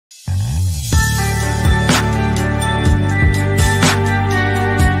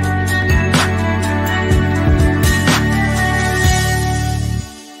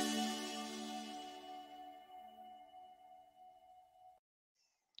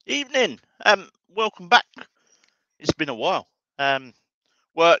Evening. Welcome back. It's been a while.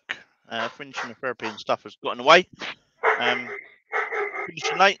 Work, finishing the therapy and stuff has gotten away.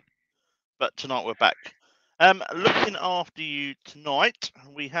 Finishing late, but tonight we're back. Looking after you tonight,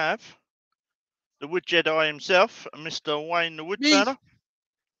 we have the Wood Jedi himself, Mr. Wayne the Me, Woodturner.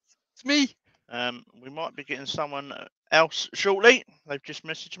 it's me. We might be getting someone else shortly. They've just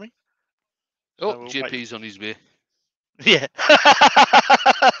messaged me. Oh, So we'll wait. JP's on his way. Yeah.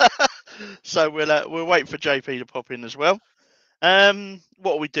 So we'll wait for JP to pop in as well.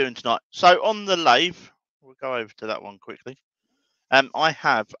 What are we doing tonight? So on the lathe, we'll go over to that one quickly. I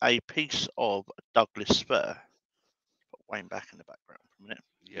have a piece of Douglas Fir. Put Wayne back in the background for a minute.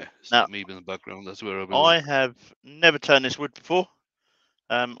 Yeah, it's Now, not me in the background. That's where I belong. I have never turned this wood before.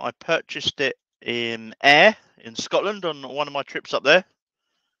 I purchased it in Ayr in Scotland on one of my trips up there.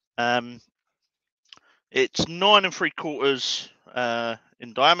 It's 9 3/4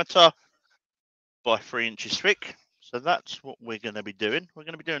 in diameter by 3 inches thick. So that's what we're going to be doing. We're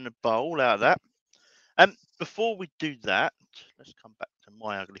going to be doing a bowl out of that. Before we do that, let's come back to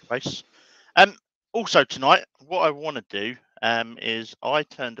my ugly face. Also tonight, what I want to do is I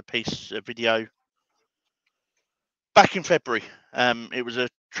turned a video back in February. It was a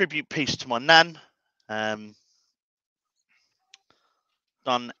tribute piece to my nan,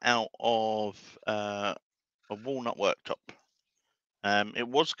 done out of a walnut worktop. It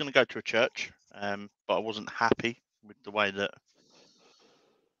was going to go to a church, but I wasn't happy with the way that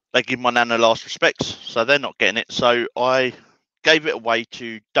they give my nan the last respects, so they're not getting it. So I gave it away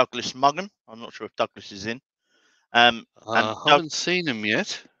to Douglas Muggan. I'm not sure if Douglas is in. And I Doug, haven't seen him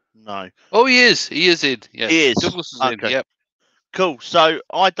yet. no, Oh, he is. He is in. Yes, he is. Douglas is in. Okay, Yep. cool. So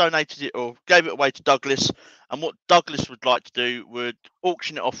I donated it or gave it away to Douglas, and what Douglas would like to do would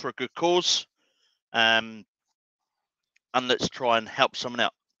auction it off for a good cause, and let's try and help someone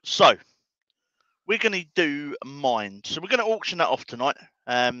out. So we're going to do Mind. So we're going to auction that off tonight.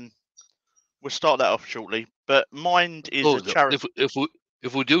 We'll start that off shortly. But Mind is Oh, a charity.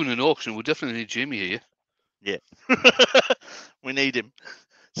 if we're doing an auction, we definitely need Jimmy here. Yeah, we need him.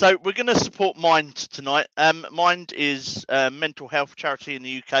 So we're going to support Mind tonight. Mind is a mental health charity in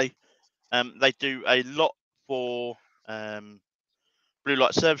the UK. They do a lot for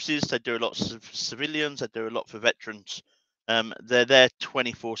Bluelight services. They do a lot for civilians. They do a lot for veterans. They're there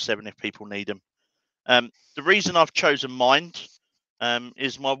 24/7 if people need them. The reason I've chosen Mind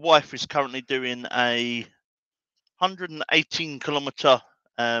is my wife is currently doing a 118-kilometre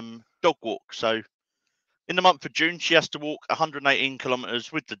dog walk. So in the month of June, she has to walk 118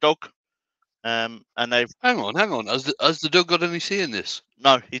 kilometres with the dog. And they've Hang on. Has the dog got any say in this?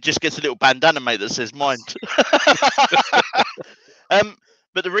 no, he just gets a little bandana, mate, that says Mind.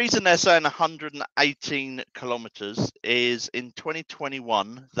 But the reason they're saying 118 kilometres is in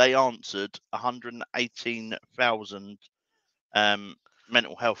 2021 they answered 118,000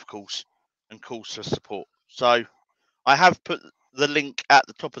 mental health calls and calls for support. So I have put the link at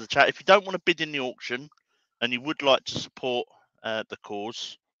the top of the chat. If you don't want to bid in the auction and you would like to support the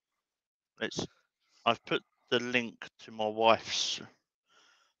cause, I've put the link to my wife's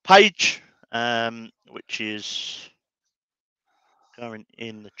page, which is going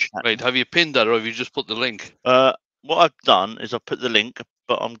in the chat. Right. Have you pinned that, or have you just put the link? What I've done is I've put the link,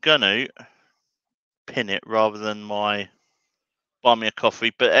 but I'm going to pin it rather than buy me a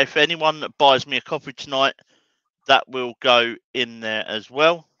coffee. But if anyone buys me a coffee tonight, that will go in there as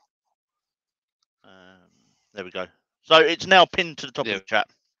well. There we go. So it's now pinned to the top of the chat.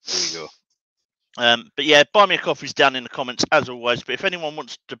 There you go. But yeah, buy me a coffee's down in the comments as always. But if anyone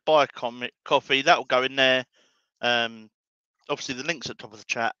wants to buy a coffee, that will go in there. Obviously the link's at the top of the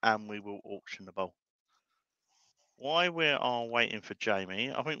chat, and we will auction the bowl. While we are waiting for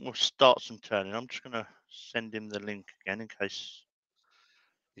Jamie, I think we'll start some turning. I'm just going to send him the link again in case.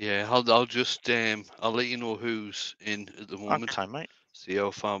 Yeah, I'll just I'll let you know who's in at the moment. Okay, mate. See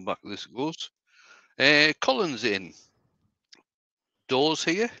how far back this goes. Colin's in. Dawes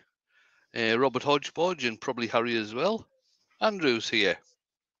here. Robert Hodgepodge and probably Harry as well. Andrew's here.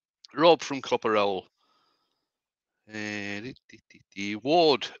 Rob from Copper Owl.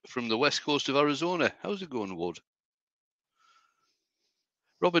 Ward from the west coast of Arizona. How's it going, Ward?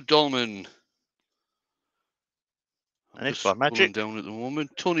 Robert Dolman. And if by magic down at the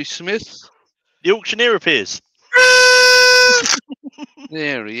moment. Tony Smith. The auctioneer appears.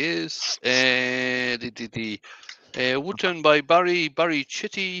 There he is. Woodturn by Barry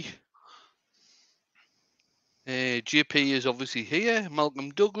Chitty. JP is obviously here.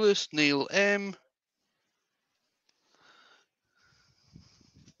 Malcolm Douglas, Neil M.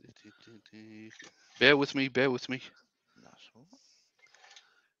 Bear with me.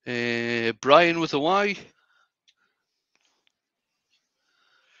 Brian with a Y.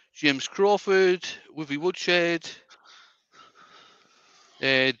 James Crawford, Wivy Woodshed,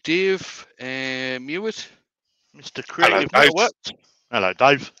 Dave Mewitt. Mr. Creative Hello, Dave. Worked. Hello,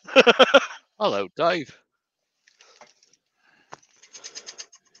 Dave. Hello, Dave.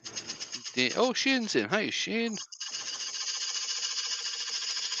 Oh, Shane's in. Hi, Shane.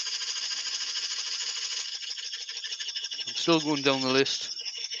 I'm still going down the list.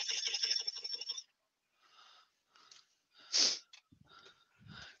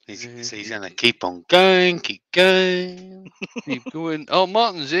 He's going to keep on going, keep going. Keep going. Oh,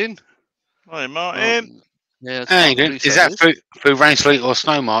 Martin's in. Hi, Martin. Yeah, it's Hey, Martin then, Reese, is that through rain, sleet, or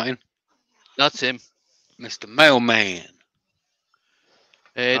snow, Martin? That's him. Mr. Mailman.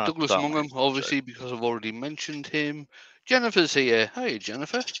 Douglas don't Mungham, worry, obviously, because I've already mentioned him. Jennifer's here. Hi,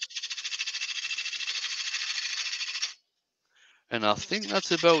 Jennifer. And I think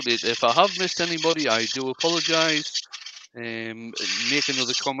that's about it. If I have missed anybody, I do apologise. Make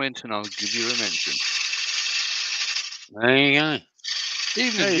another comment and I'll give you a mention. There you go.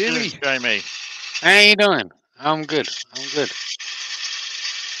 Evening, How you Jamie. doing, Jamie? How you doing? I'm good. I'm good.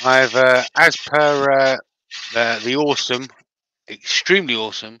 I've, as per the awesome, extremely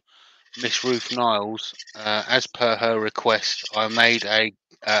awesome Miss Ruth Niles, as per her request, I made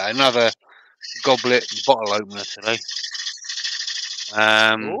another goblet bottle opener today.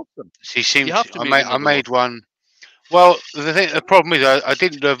 Awesome. She seemed. You have to I make made. I another made one. Well, the problem is I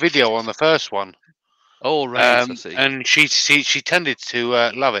didn't do a video on the first one. Oh, right, I see. And she tended to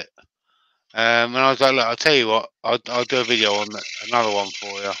love it. And I was like, look, I'll tell you what, I'll do a video on another one for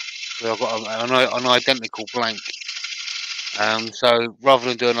you. Because I've got an identical blank. So rather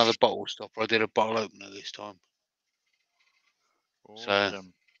than do another bottle stopper, I did a bottle opener this time.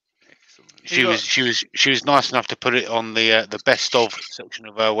 Awesome. So she was nice enough to put it on the best of section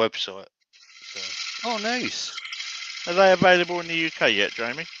of our website. So. Oh, nice. Are they available in the UK yet,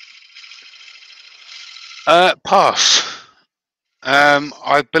 Jamie? Pass.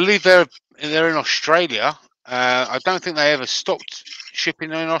 I believe they're in Australia. I don't think they ever stopped shipping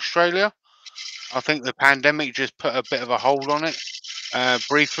in Australia. I think the pandemic just put a bit of a hold on it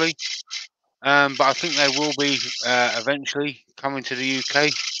briefly. But I think they will be eventually coming to the UK.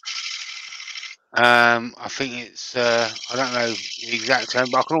 I think it's I don't know the exact term,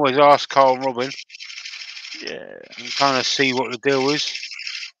 but I can always ask Carl and Robin. Yeah. And kind of see what the deal is.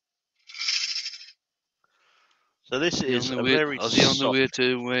 So this is a Are very they on the way soft.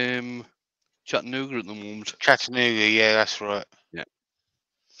 to Chattanooga at the moment? Chattanooga, yeah, that's right. Yeah.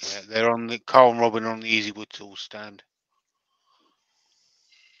 Yeah, they're on the Carl and Robin on the Easy Wood Tools stand.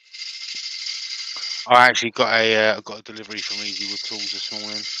 I actually got a delivery from Easy Wood Tools this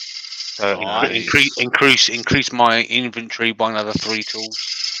morning, so Nice. increase my inventory by another 3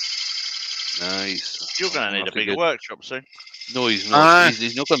 tools. Nice. You're going to need a bigger workshop soon. No, he's not.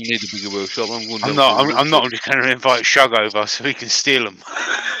 He's not going to need a bigger workshop. I'm going down. I'm not. I'm just going to invite Shug over so he can steal them.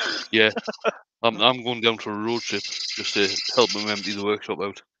 Yeah, I'm going down for a road trip just to help him empty the workshop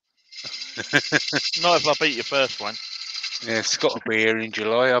out. Not if I beat your first one. Yeah, Scott will be here in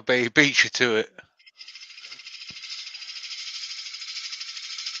July. I bet he beats you to it.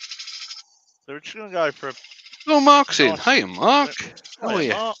 So we're just going to go for a... Oh, Mark's in. Hi, Mark. How are you?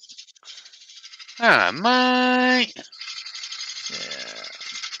 Mark. Hello, mate. Yeah.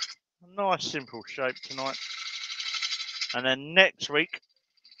 A nice simple shape tonight. And then next week,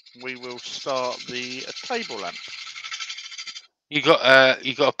 we will start the table lamp. You got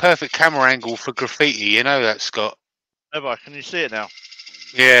a perfect camera angle for graffiti. You know that, Scott. Have I? Can you see it now?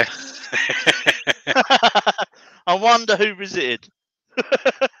 Yeah. I wonder who visited.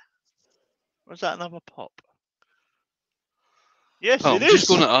 Was that another pop? Yes, it is. Just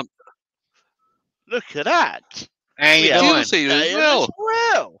going to. Look at that. How you doing? See you as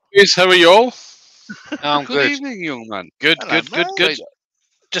well. Yes, how are you all? I'm Good good. evening, young man. Good, Hello, good. Right.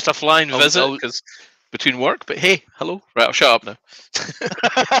 Just a flying visit because between work, but hey, hello. Right, I'll shut up now.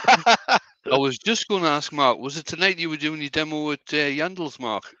 I was just going to ask Mark, was it tonight you were doing your demo at Yandel's,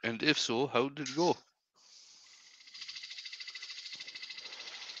 Mark? And if so, how did it go?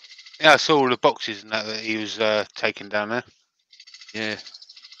 Yeah, I saw all the boxes and that he was taking down there. Yeah.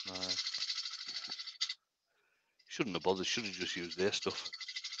 Shouldn't have bothered. Should have just used their stuff.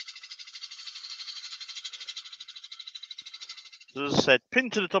 As I said,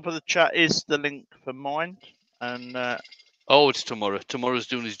 pinned to the top of the chat is the link for mine. And oh, it's tomorrow. Tomorrow's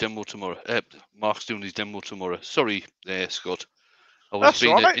doing his demo tomorrow. Mark's doing his demo tomorrow. Sorry, Scott. I was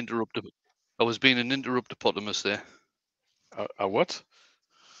being an interrupter. I was being an interruptopotamus there. A what?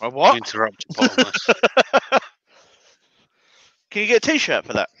 A what? Interruptopotamus. Can you get a T-shirt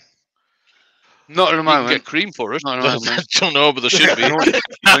for that? Not at the You can moment. get cream for it. Not at the moment. Don't know, but there should be.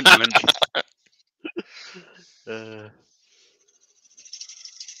 Ointment.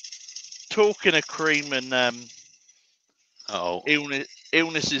 Talking of cream and Oh.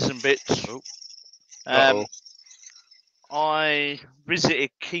 illnesses and bits. Oh. Um, I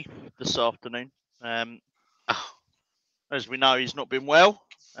visited Keith this afternoon. As we know, he's not been well,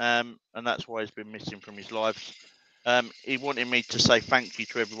 and that's why he's been missing from his lives. He wanted me to say thank you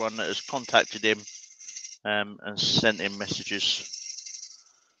to everyone that has contacted him and sent him messages.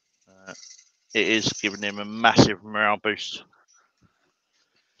 It is giving him a massive morale boost.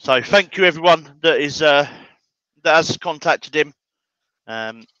 So thank you everyone that is that has contacted him.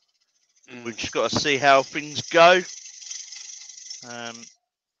 We've just got to see how things go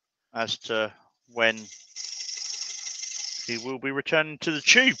as to when he will be returning to the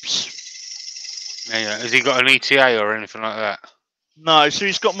tubes. Yeah. Has he got an ETA or anything like that? No, so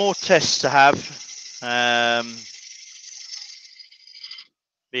he's got more tests to have. But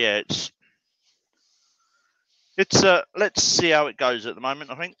yeah, it's let's see how it goes at the moment.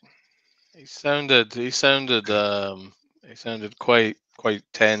 I think He sounded quite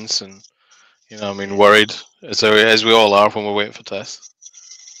tense and worried as we all are when we're waiting for tests.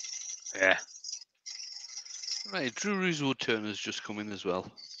 Yeah. Right, Drury's Woodturner's just come in as well.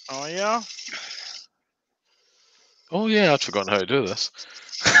 Oh yeah. Oh yeah, I'd forgotten how to do this.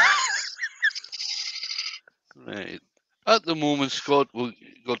 Right. At the moment, Scott, we've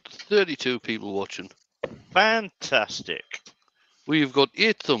got 32 people watching. Fantastic. We've got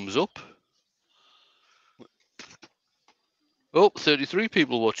 8 thumbs up. Oh, 33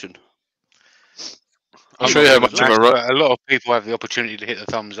 people watching. I'll show you how much of a run. A lot of people have the opportunity to hit the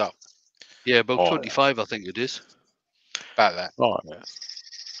thumbs up. Yeah, about 25, I think it is. About that. Oh, yeah.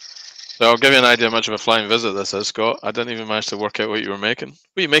 So I'll give you an idea how much of a flying visit this is, Scott. I didn't even manage to work out what you were making.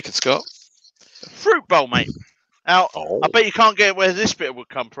 What are you making, Scott? Fruit bowl, mate. Now, Oh. I bet you can't get where this bit would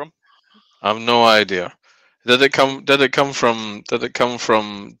come from. I have no idea. Did it come from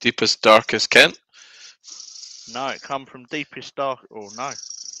deepest, darkest Kent? No, it come from deepest dark. Oh no.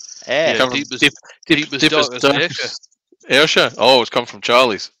 Yeah, Air. deepest, darkest Ayrshire? Oh, it's come from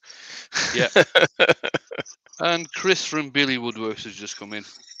Charlie's. Yeah. And Chris from Billy Woodworks has just come in.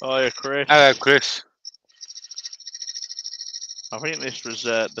 Oh yeah, Chris. Hello, Chris. I think this was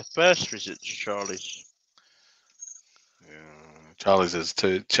the first visit to Charlie's. Yeah, Charlie's is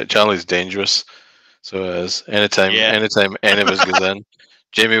too. Charlie's dangerous. So as anytime any of us goes in,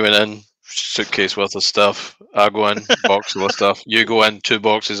 Jamie went in, suitcase worth of stuff. I go in, box full of stuff. You go in, 2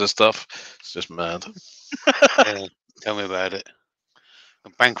 boxes of stuff. It's just mad. Yeah, tell me about it.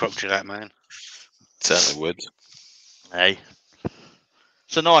 I'll bankrupt you, that man. Certainly would. Hey.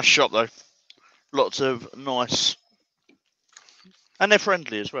 It's a nice shop though. Lots of nice. And they're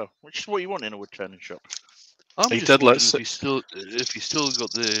friendly as well, which is what you want in a woodturning shop. I'm He just did let wondering if you still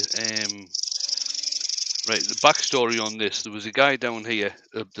got the the backstory on this. There was a guy down here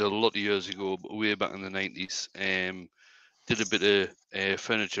a lot of years ago, way back in the 90s, did a bit of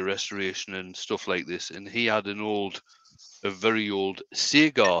furniture restoration and stuff like this, and he had a very old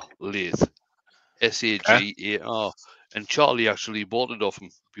Sagar lathe, Sagar, and Charlie actually bought it off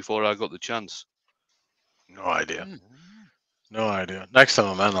him before I got the chance. No idea. No idea. Next time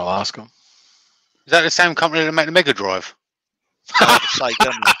I'm in, I'll ask him. Is that the same company that made the Mega Drive?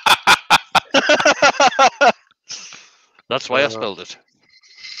 That's why I spelled it.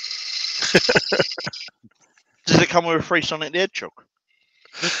 Does it come with a free Sonic the Hedgehog?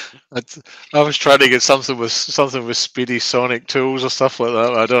 I was trying to get something with speedy Sonic tools or stuff like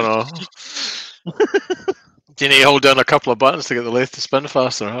that. I don't know. Do you need to hold down a couple of buttons to get the lathe to spin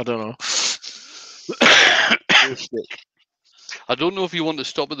faster? I don't know. I don't know if you want to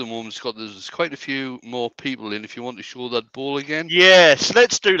stop at the moment, Scott. There's quite a few more people in. If you want to show that bowl again. Yes,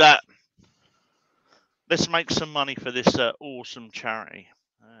 let's do that. Let's make some money for this awesome charity.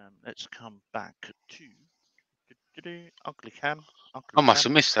 Let's come back to Ugly Cam. I must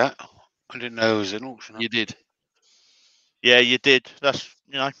have missed that. I didn't know it was an auction. You did. Yeah, you did. That's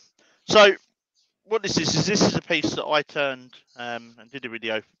So what this is a piece that I turned and did a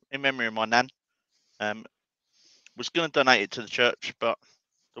video in memory of my nan. Was going to donate it to the church, but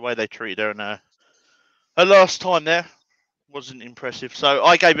the way they treated her and her last time there wasn't impressive. So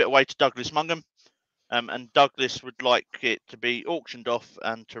I gave it away to Douglas Mungham, and Douglas would like it to be auctioned off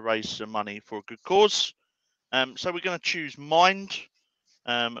and to raise some money for a good cause. So we're going to choose Mind,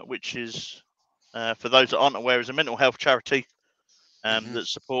 which is, for those that aren't aware, is a mental health charity that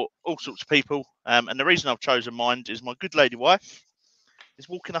support all sorts of people. And the reason I've chosen Mind is my good lady wife is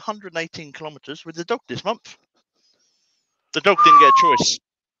walking 118 kilometres with the dog this month. The dog didn't get a choice.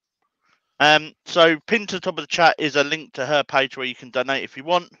 So pinned to the top of the chat is a link to her page where you can donate if you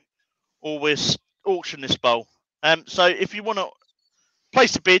want, or we'll auction this bowl. So if you want to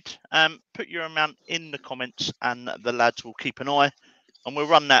place a bid, put your amount in the comments, and the lads will keep an eye, and we'll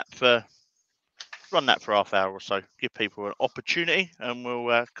run that for half hour or so. Give people an opportunity, and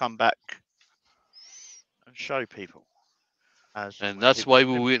we'll come back and show people. And that's why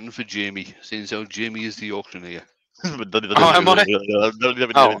we're waiting for Jamie, since how Jamie is the auctioneer. Am I?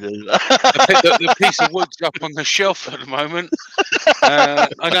 The piece of wood's up on the shelf at the moment. I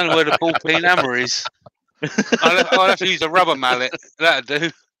don't know where the ball peen hammer is. I'll have to use a rubber mallet. That'll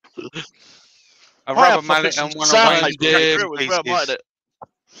do. A rubber mallet and one of those pieces.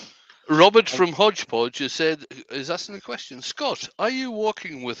 Robert from Hodgepodge has said, is asking a question. Scott, are you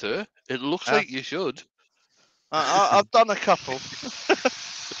walking with her? It looks like you should. I've done a couple.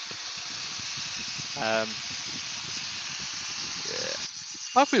 Yeah.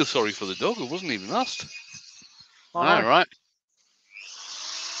 I feel sorry for the dog. It wasn't even asked. All right.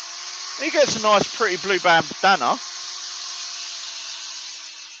 He gets a nice, pretty blue bandana.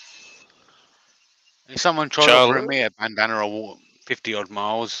 If someone tried offering me a bandana or 50 odd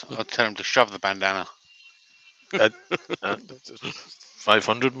miles, I'd tell them to shove the bandana.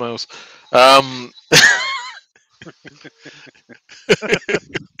 500 miles.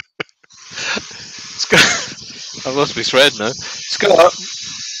 Scott, I've lost my thread now. Scott.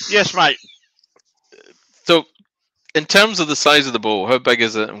 Yes, mate. So, in terms of the size of the bowl, how big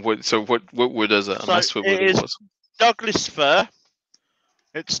is it, and what wood is it? So what wood it was. Douglas Fir.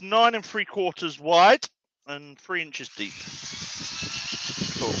 It's 9 3/4 wide and 3 inches deep.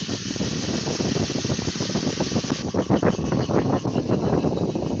 Cool.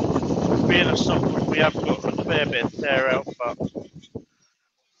 Being a soft wood, we have got a fair bit of tear out, but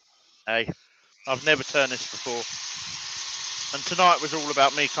hey, I've never turned this before. And tonight was all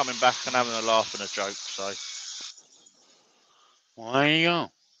about me coming back and having a laugh and a joke, so. Well, there you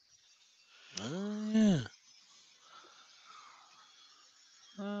go. Yeah.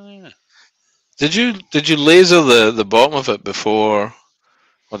 Yeah. Did you laser the bottom of it before,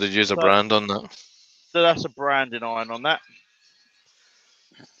 or did you use a brand on that? So that's a branding iron on that.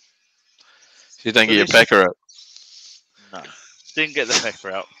 So you didn't get your pecker out? No, didn't get the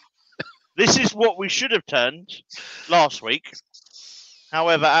pecker out. This is what we should have turned last week.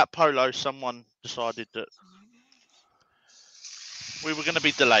 However, at Polo, someone decided that we were going to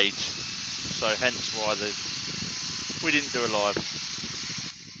be delayed. So hence why we didn't do a live.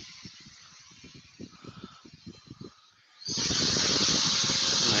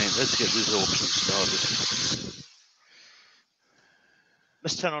 Right, let's get this auction started.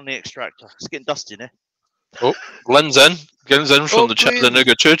 Let's turn on the extractor. It's getting dusty in here. Oh, Glenn's in. Glenn's in from the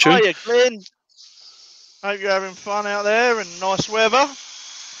Chattanooga Choo Choo. Hiya, Glenn. Hope you're having fun out there and nice weather.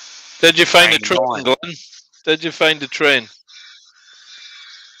 Did you find a train, Glenn? Did you find a train?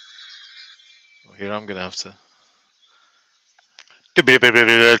 Oh, here I'm going to have to.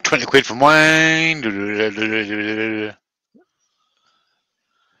 20 quid from Wayne.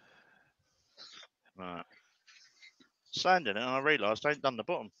 Right. Sanding it, and I realised I ain't done the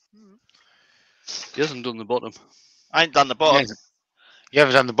bottom. He hasn't done the bottom. I ain't done the bottom. You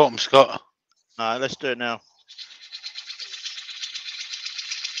haven't done the bottom, Scott. No, let's do it now.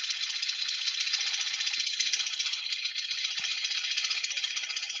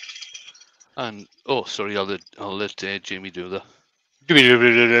 And sorry, I'll let Jamie do that.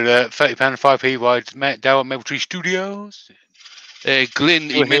 £30 5p wide Matt Dow at Maple Tree Studios. Glenn,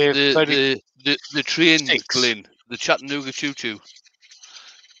 he meant the train, 6. Glenn, the Chattanooga Choo Choo.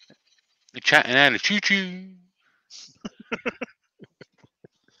 The chatting and the choo choo.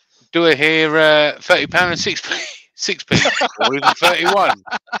 Do I hear £30 and 6p, or even 31?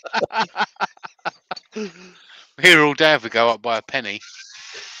 Here all day if we go up by a penny.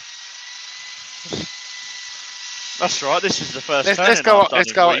 That's right. This is the first. Let's go up.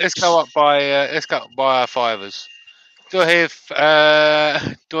 Let's go up by our fivers. Do I hear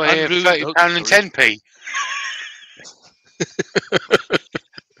 £30 and 10p?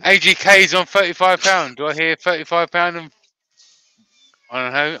 AGK's on £35. Do I hear £35 and I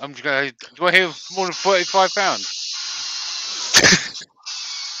don't know. I'm just going. Do I hear more than £35?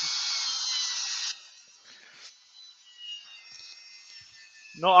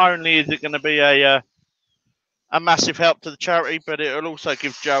 Not only is it going to be a massive help to the charity, but it'll also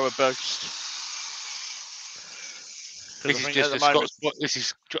give Joe a boost. This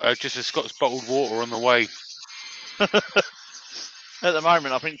is just a Scott's bottled water on the way. At the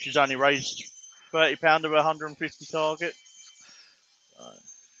moment, I think she's only raised £30 of a 150 target.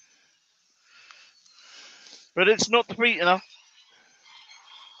 But it's not defeating her.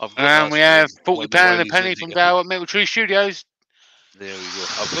 I've got that And we have screen £40 while and a he's penny in from the- Dow at Metal Tree Studios. There we go.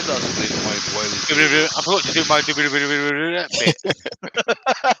 I've got that screen while he's I forgot to do my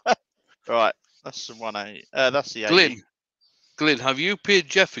bit. Right, that's the 180. That's the 80. Glyn, have you paid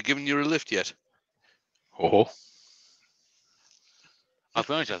Jeff for giving you a lift yet? Oh, I'll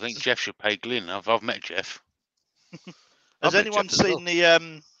be honest, I think Jeff should pay Glyn. I've met Jeff. Has I bet anyone Jeff as well. seen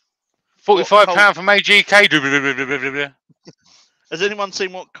the £45 from AGK. Has anyone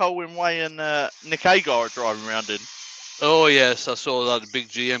seen what Colin Way and Nick Agar are driving around in? Oh yes, I saw that big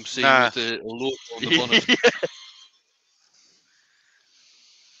GMC Nah. with the logo on the bonnet.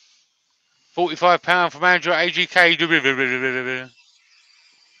 £45 from Andrew at AGK.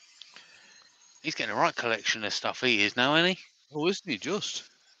 He's getting the right collection of stuff. He is now, isn't he? Oh, isn't he just?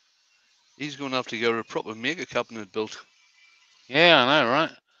 He's going to have to get a proper mega cabinet built. Yeah, I know,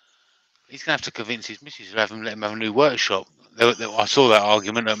 right? He's going to have to convince his missus to let him have a new workshop. I saw that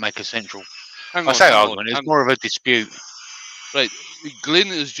argument at Maker Central. Hang I on, say hang on, argument, it's hang- more of a dispute. Right, Glyn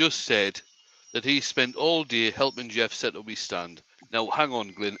has just said that he spent all day helping Jeff set up his stand. Now, hang on,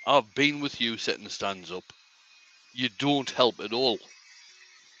 Glyn. I've been with you setting the stands up. You don't help at all.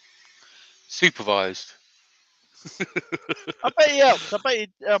 Supervised. I bet he helped. I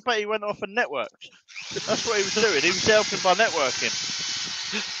bet he went off and networked. That's what he was doing. He was helping by networking.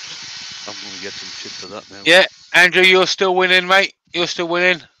 I'm going to get some shit for that now. Yeah, Andrew, you're still winning, mate. You're still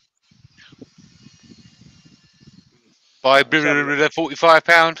winning. By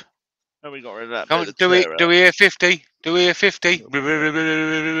 £45. And we got rid of that. Come bit on, of do we tear do out. we hear 50? Do we hear 50?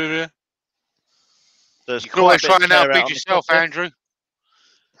 There's You can always quite try a bit and of tear out outbid on the yourself, top there. Andrew.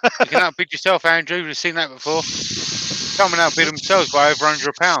 You can outbid yourself, Andrew. We've seen that before. Someone outbid themselves by over £100.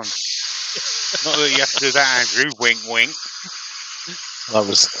 Not that you have to do that, Andrew. Wink, wink.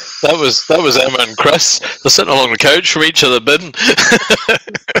 that was Emma and Chris. They're sitting along the couch from each other bidding.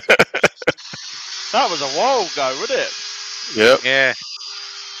 That was a while ago, wasn't it? Yep. Yeah.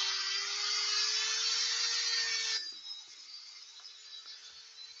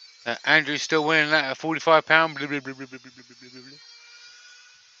 Andrew's still winning that at £45. Blah, blah, blah, blah, blah, blah, blah, blah, blah.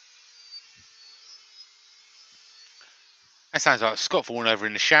 That sounds like Scott falling over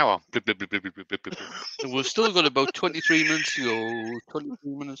in the shower. Blah, blah, blah, blah, blah, blah, blah, blah. And we've still got about 23 minutes to go.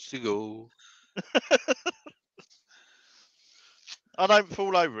 23 minutes to go. I don't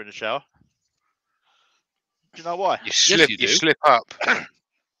fall over in the shower. Do you know why? You slip, you you do. slip up.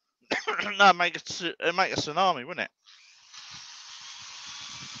 No, it'd make a tsunami, wouldn't it?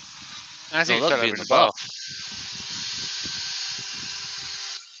 As No, he that'd fell be over in in the the bath. bath.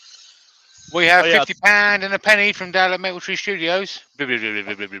 We have Oh, yeah. £50 and a penny from Down at Metal Tree Studios. Blah, blah, blah,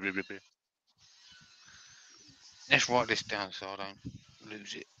 blah, blah, blah, blah, blah. Let's write this down so I don't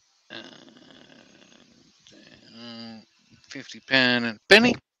lose it. £50 and a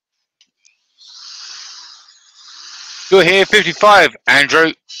penny. You're here, 55,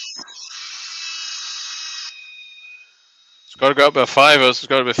 Andrew. It's got to go up by £5. It's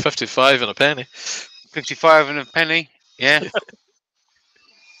got to be 55 and a penny. 55 and a penny. Yeah.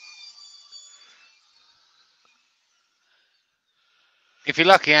 If you're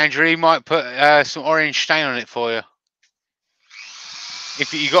lucky, Andrew, he might put some orange stain on it for you.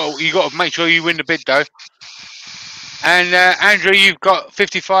 If you got to make sure you win the bid though. And Andrew, you've got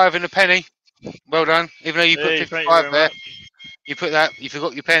 55 and a penny. Well done. Even though you put Hey, thank you 55 very there, much. you put that. You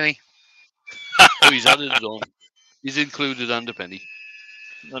forgot your penny. Oh, he's added his own. He's included and a penny.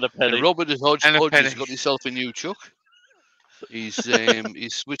 Not a penny. And Robert And a Hodgepodge has penny. got himself a new chuck. He's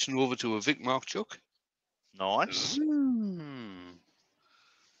he's switching over to a Vic Mark chuck. Nice.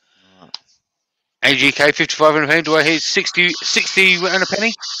 AGK 55 and a penny. Do I hear 60 and a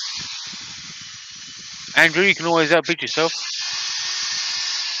penny? Andrew, you can always outbid yourself.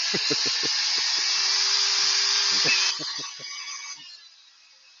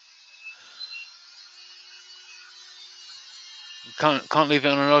 Can't leave it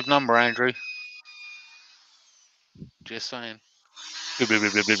on an odd number, Andrew. Just saying.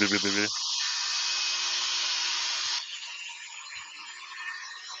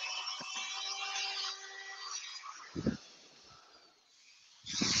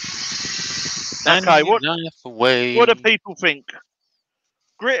 Okay, what do people? people think?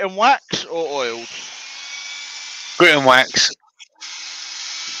 Grit and wax or oiled? Grit and wax.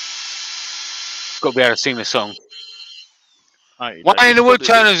 Got to be able to sing the song. Oh, you Wayne don't. the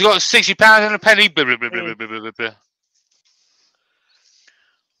Woodturner's got £60 and a penny. Blah, blah, blah, blah, blah, blah, blah, blah.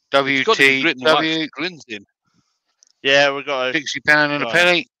 It's got to be grit and wax. WTW, Glyn's in. Yeah, we got a £60 and a Right.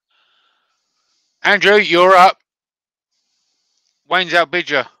 penny. Andrew, you're up. Wayne's outbid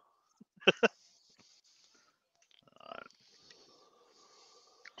you.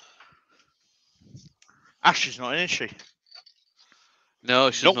 Ashley's not in, is she?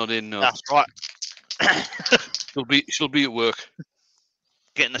 No, she's Nope. not in. No, That's right. she'll be at work.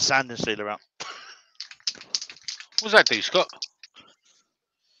 Getting the sanding sealer out. What's that do, Scott?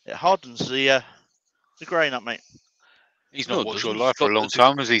 It hardens the grain up, mate. He's No, not it watched your doesn't. life for a Scott, long it's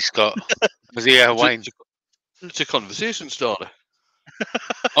time, has he, Scott? Has he, Wayne? It's a conversation starter.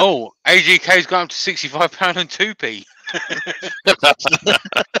 Oh, AGK's gone up to £65 and 2p.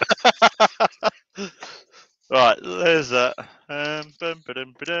 Right, there's that.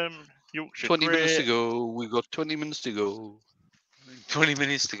 Yorkshire 20 minutes to grit. go. We've got 20 minutes to go. 20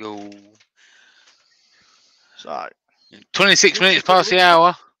 minutes to go. So 26 minutes past the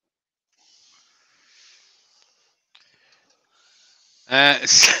hour.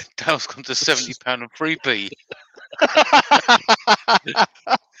 Dale's gone to £70 and 3p.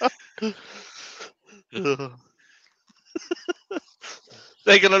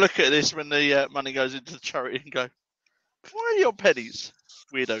 They're going to look at this when the money goes into the charity and go, "Why are your pennies,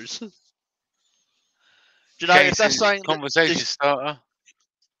 weirdos?" Do you know if that's something? Conversation starter.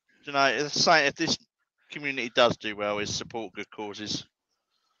 Do you know if that's something if this community does do well is support good causes.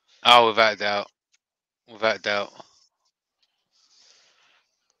 Oh, without a doubt. Without a doubt.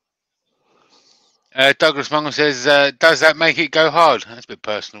 Douglas Munger says, does that make it go hard? That's a bit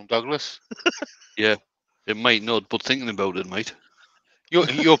personal, Douglas. Yeah, it might not, but thinking about it, mate.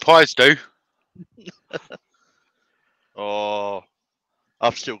 Your pies do. Oh,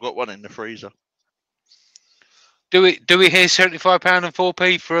 I've still got one in the freezer. Do we hear £75 and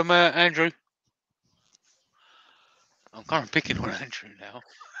 4p from Andrew? I'm kind of picking on Andrew now.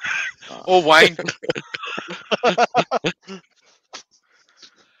 Or Wayne.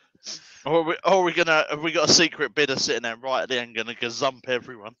 Or are we gonna? Have we got a secret bidder sitting there right at the end, gonna gazump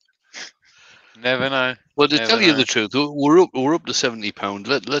everyone? Never know. Well, to Never tell you know. the truth, we're up to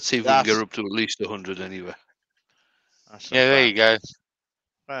 £70. Let's see if we can get up to at least 100 anyway. Yeah, there you go.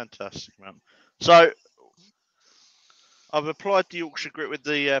 Fantastic, man. So I've applied the Yorkshire grit with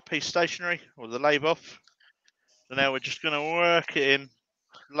the piece stationery or the lathe off. So now we're just going to work it in,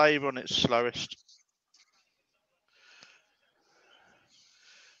 lathe on its slowest.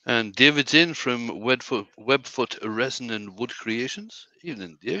 And David's in from Webfoot Resin and Wood Creations.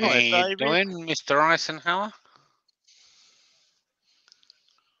 Evening, David. How you David. doing, Mr. Eisenhower?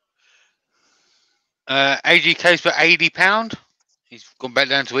 AGK's for £80. He's gone back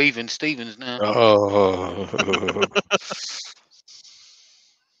down to even Stevens now. Oh.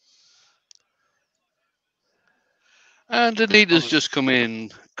 And Anita's just come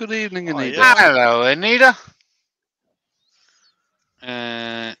in. Good evening, Anita. yeah. Hello, Anita.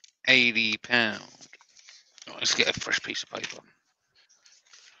 £80. Let's get a fresh piece of paper.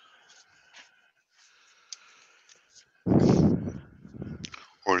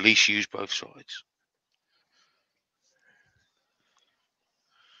 Or at least use both sides.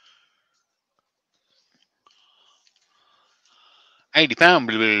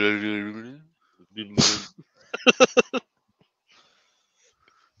 £80.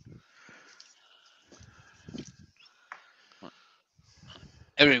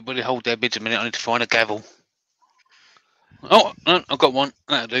 Everybody hold their bids a minute. I need to find a gavel. Oh, no, I've got one.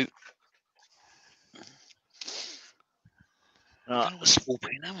 That'll do. Small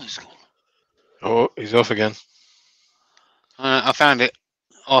pin hammer's gone. Oh, he's off again. I found it.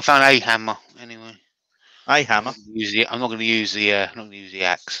 Oh, I found a hammer. Anyway, A hammer. I'm not going to use the axe.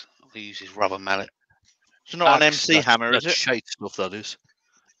 I'm going to use this rubber mallet. It's not an Axe, MC hammer, is that's it? shite stuff, that is.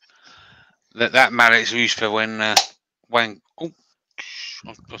 That mallet's used for when oh,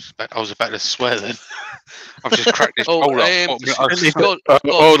 I was about to swear then. I've just cracked this bowl up. Scott,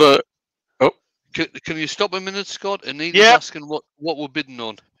 can you stop a minute, Scott? Anita's asking what we're bidding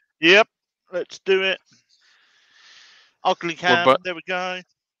on. Yep, let's do it. Ugly cam, there we go.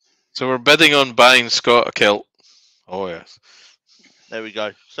 So we're bidding on buying Scott a kilt. Oh, yes. There we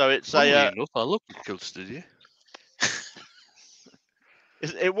go. So it's enough, I look at kilts, did you?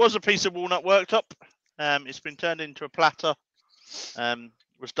 It was a piece of walnut worktop. It's been turned into a platter.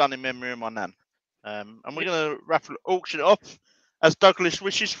 Was done in memory of my nan. And we're going to auction it off as Douglas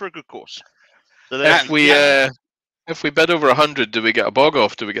wishes for a good cause. So if we bid over 100, do we get a bog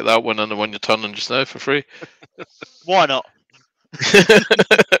off? Do we get that one and the one you're turning just now for free? Why not?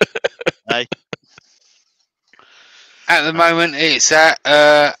 Hey. At the moment, it's at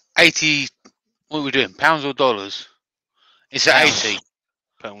 80. What are we doing? Pounds or dollars? It's at 80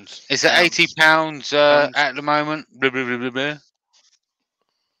 pounds. It's at £80 at the moment. Blah, blah, blah, blah, blah.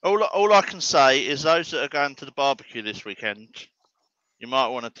 All I can say is those that are going to the barbecue this weekend, you might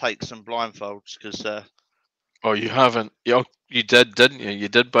want to take some blindfolds because. Oh, you haven't? You did, didn't you? You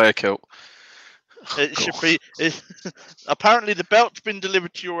did buy a kilt. It should be. Apparently, the belt's been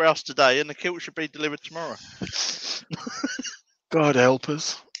delivered to your house today, and the kilt should be delivered tomorrow. God help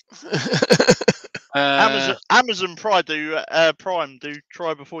us. Amazon Prime do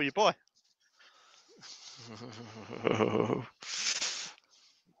try before you buy. I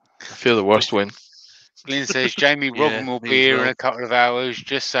feel the worst win. Glyn says Jamie Yeah, Robin will me be as here well. in a couple of hours.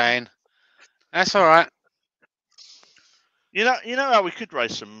 Just saying. That's all right. You know how we could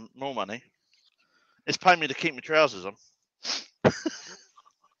raise some more money. It's paying me to keep my trousers on.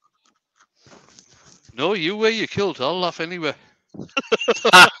 No, you wear your kilt. I'll laugh anyway.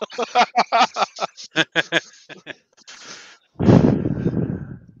 I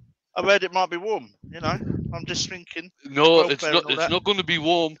heard it might be warm. I'm just thinking. No, it's welfare not. and all It's that. not going to be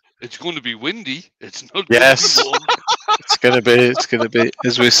warm. It's going to be windy. It's not Yes. going to be warm. It's gonna be,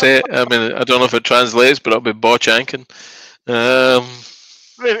 as we say. I mean, I don't know if it translates, but it'll be bochanking.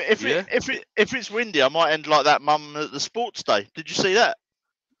 If it's windy, I might end like that mum at the sports day. Did you see that?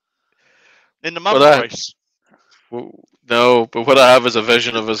 In the mum's race. No, but what I have is a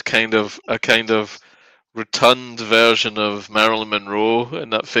vision of a kind of rotund version of Marilyn Monroe in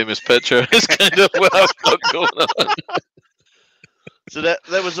that famous picture. It's kind of what I've got going on. So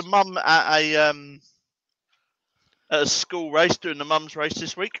there was a mum at a school race doing the mum's race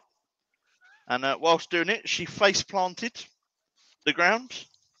this week, and whilst doing it, she face planted the ground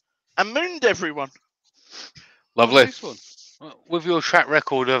and mooned everyone. Lovely. Nice one. With your track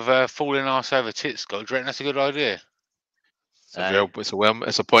record of falling arse over tits, Scott, do you reckon that's a good idea?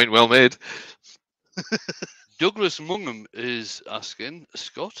 It's a point well made. Douglas Mungham is asking,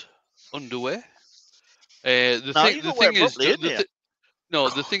 Scott, underwear? You got wear properly, isn't you?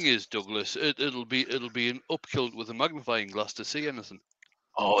 The thing is, Douglas, it'll be an upkilt with a magnifying glass to see anything.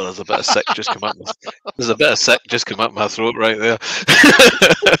 Oh, there's a bit of sick just come up. There's a bit of sick just come up my throat right there.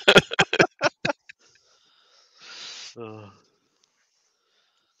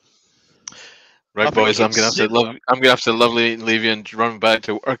 Right, boys, I'm gonna have to lovely leave you and run back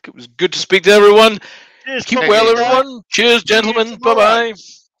to work. It was good to speak to everyone. Cheers, Keep well, everyone. Cheers, gentlemen. Bye bye.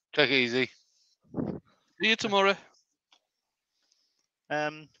 Take it easy. See you tomorrow.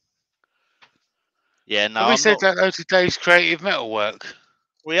 Yeah, no. Have we said that though today's creative metalwork?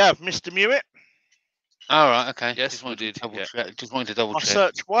 We have Mr. Mewett. All right, okay. Yes, we did. Just wanted to double My check.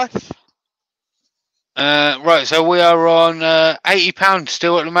 search wife. Right, so we are on £80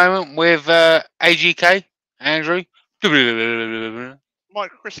 still at the moment with AGK, Andrew.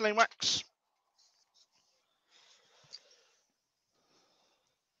 Microcrystalline wax.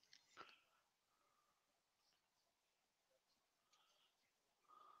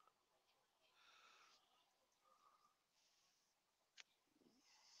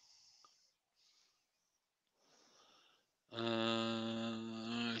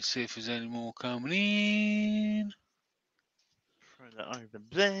 Let's see if there's any more coming in. Throw that over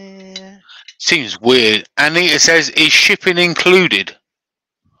there. Seems weird. Anita says, is shipping included?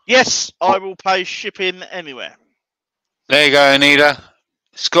 Yes, I will pay shipping anywhere. There you go, Anita.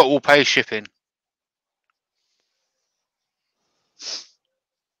 Scott will pay shipping.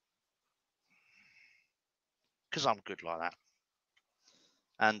 Because I'm good like that.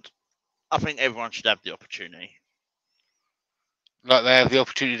 And I think everyone should have the opportunity. Like they have the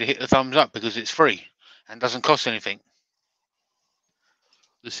opportunity to hit the thumbs up because it's free and doesn't cost anything.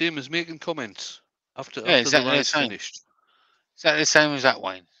 The same as making comments after exactly the ride's finished. Exactly the same as that,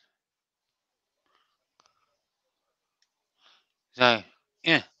 Wayne. So,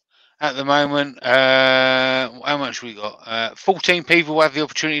 yeah. At the moment, how much we got? 14 people have the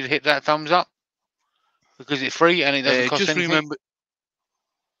opportunity to hit that thumbs up because it's free and it doesn't cost anything.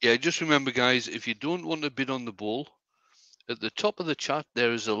 Just remember, guys, if you don't want to bid on the ball, at the top of the chat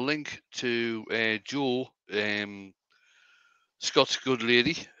there is a link to Jo, Scott's good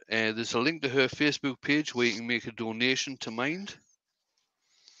lady. There's a link to her Facebook page where you can make a donation to Mind.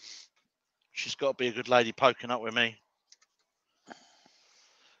 She's got to be a good lady poking up with me.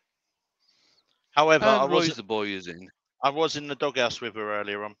 However, The boy is in. I was in the doghouse with her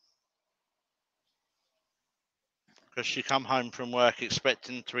earlier on. Because she come home from work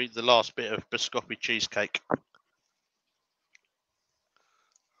expecting to eat the last bit of biscotti cheesecake.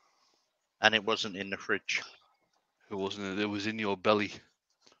 And it wasn't in the fridge. It wasn't. It was in your belly.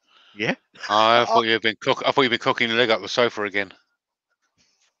 Yeah. I thought you'd been cooking the leg up the sofa again.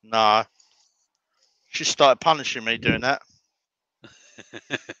 No. She started punishing me doing that.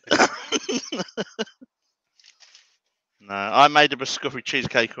 No, I made a biscotti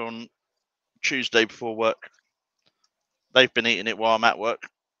cheesecake on Tuesday before work. They've been eating it while I'm at work.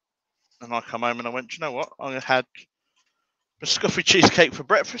 And I come home and I went, do you know what? I had biscotti cheesecake for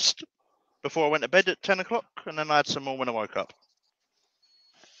breakfast. before I went to bed at 10 o'clock, and then I had some more when I woke up.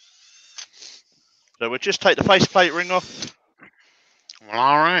 So we'll just take the faceplate ring off. Well,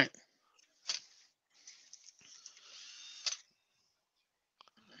 all right.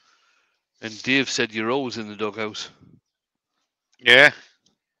 And Dave said you're always in the doghouse. Yeah.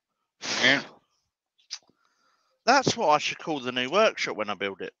 Yeah. That's what I should call the new workshop when I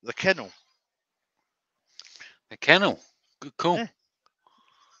build it. The kennel. The kennel. Good call. Yeah.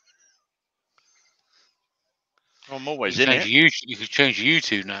 I'm always You in it. you could change your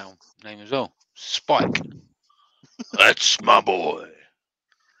YouTube name as well. Spike. That's my boy.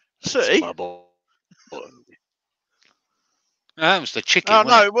 Sooty? My boy. No, that was the chicken. Oh, wasn't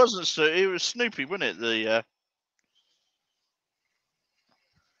no, it? it wasn't Sooty. It was Snoopy, wasn't it? The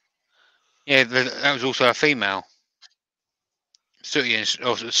Yeah, that was also a female. Sooty and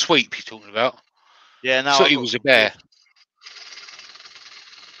Sweep you're talking about. Yeah, no. Sooty was a bear.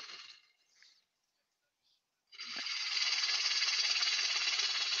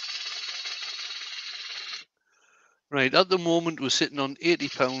 Right, at the moment we're sitting on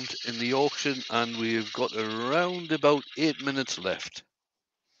 £80 in the auction, and we've got around about 8 minutes left.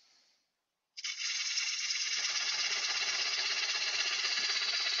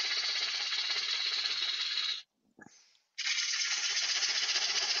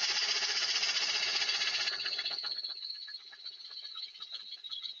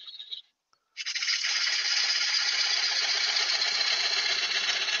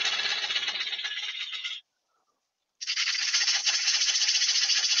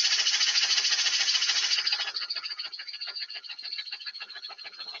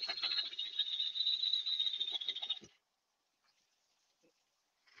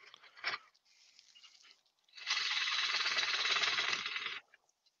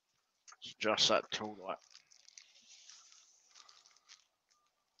 It's just that tall, like.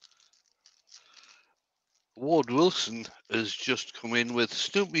 Ward Wilson has just come in with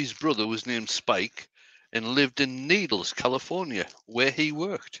Snoopy's brother was named Spike and lived in Needles, California, where he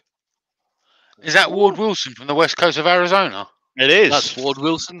worked. Is that Ward Wilson from the west coast of Arizona? It is. That's Ward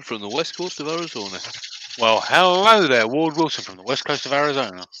Wilson from the west coast of Arizona. Well, hello there, Ward Wilson from the west coast of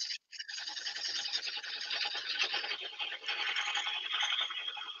Arizona.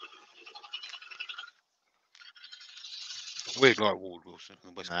 Weird like Ward Wilson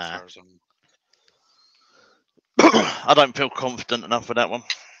from the west coast Nah. of Arizona. I don't feel confident enough for that one.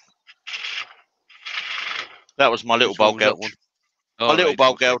 That was my little Which one bowl was that gouge. one? My Oh, little right,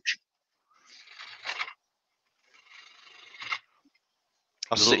 bowl okay. gouge.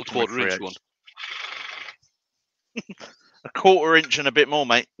 I The little stick to my 1/4 inch 3/8. one. A 1/4 inch and a bit more,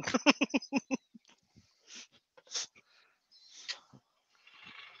 mate.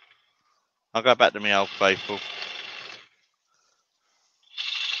 I'll go back to my old faithful.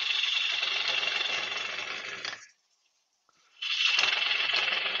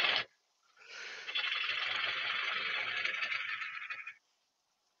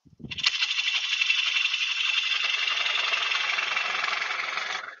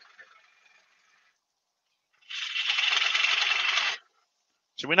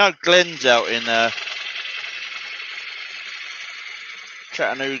 So we know Glenn's out in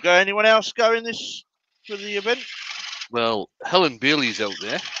Chattanooga. Anyone else going this for the event? Well, Helen Bailey's out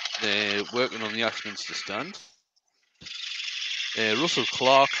there. They're working on the Ashminster stand. Russell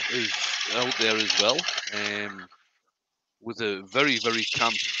Clark is out there as well, with a very, very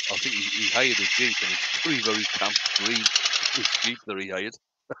camp. I think he hired a Jeep, and it's very, very camp green. His Jeep that he hired,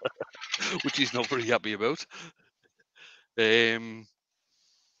 which he's not very happy about.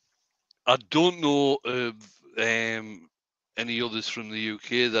 I don't know of any others from the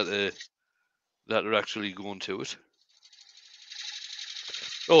UK that are actually going to it.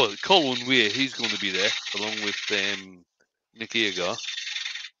 Oh, Colin Weir, he's going to be there along with Nick Agar.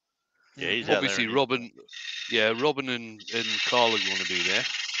 Yeah, he's Obviously, out there. Robin and Carl are going to be there.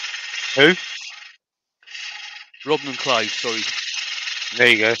 Who? Robin and Clive, sorry. There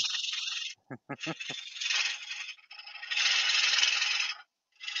you go.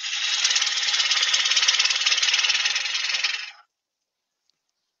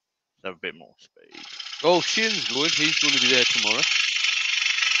 Have a bit more speed. Oh, Shane's going. He's going to be there tomorrow.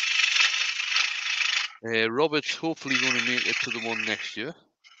 Robert's hopefully going to make it to the one next year.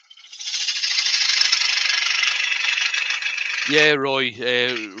 Yeah, Roy.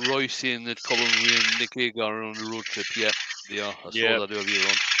 Roy's saying that Colin Ray and Nick Agar are on a road trip. Yeah, they are. I saw that earlier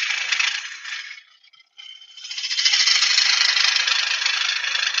on.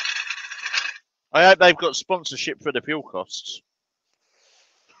 I hope they've got sponsorship for the fuel costs.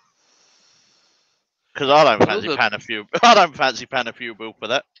 Because I don't fancy paying a fuel. I don't fancy paying a fuel bill for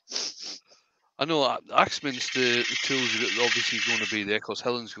that. I know Axminster, the tools are obviously going to be there because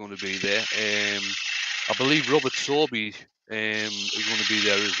Helen's going to be there. I believe Robert Sorby is going to be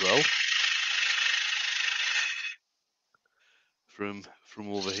there as well. From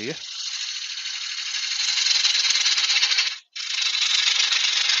over here.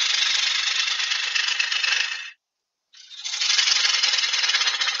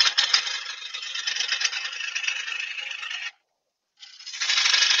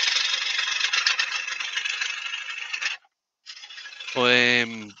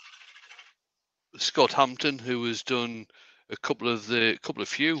 Scott Hampton, who has done a couple of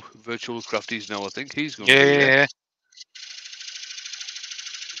few virtual crafties now, I think he's going to be there. Yeah.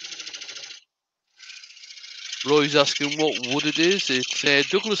 Roy's asking what wood it is. It's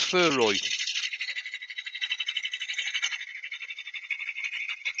Douglas Fir, Roy.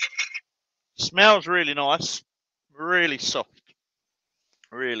 Smells really nice. Really soft.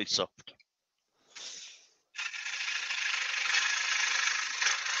 Really soft.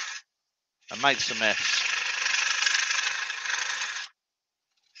 And makes a mess.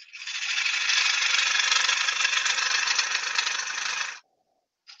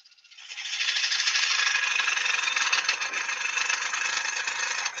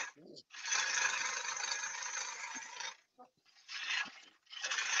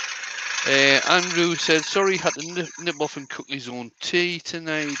 Andrew said, sorry, had to nip off and cook his own tea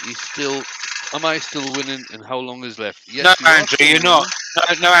tonight. Am I still winning? And how long is left? Yes, No, Andrew, you're not.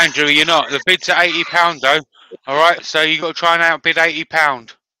 No, Andrew, you're not. The bid's at £80 though. All right, so you got to try and outbid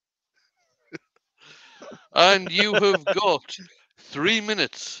 £80. And you have got 3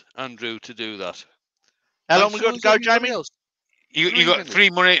 minutes, Andrew, to do that. How long we got to go, Jamie? You got 3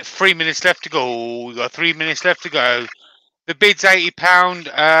 minutes. 3 minutes left to go. You got 3 minutes left to go. The bid's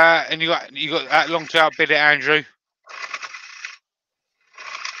 £80, and you got that long to outbid it, Andrew.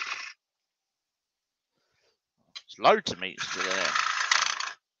 There's loads of meat still there.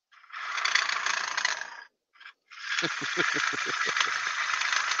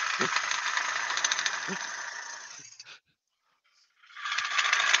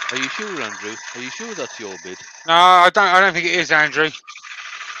 Are you sure, Andrew? Are you sure that's your bid? No, I don't think it is, Andrew.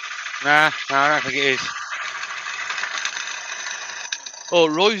 No, I don't think it is. Oh,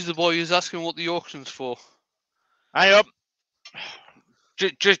 Roy's the boy who's asking what the auction's for. Hang up.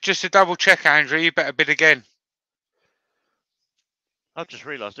 Just to double check, Andrew, you better bid again. I've just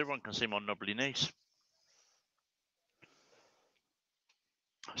realised everyone can see my knobbly knees.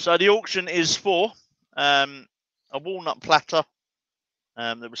 So the auction is for a walnut platter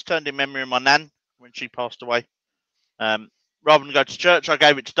that was turned in memory of my nan when she passed away. Rather than go to church, I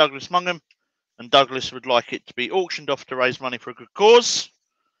gave it to Douglas Mungham, and Douglas would like it to be auctioned off to raise money for a good cause.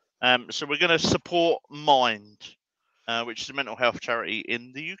 So we're going to support Mind, which is a mental health charity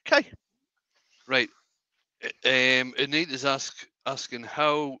in the UK. Right. Anita's asking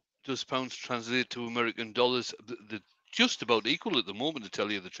how does pounds translate to American dollars? They're just about equal at the moment, to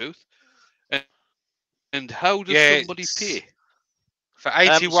tell you the truth. And how does somebody pay? For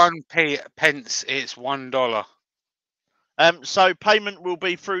 81 pence, it's $1. So payment will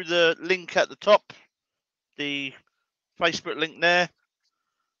be through the link at the top, the Facebook link there,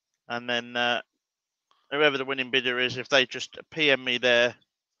 and then whoever the winning bidder is, if they just PM me their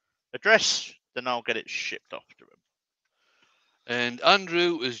address, then I'll get it shipped off to them. And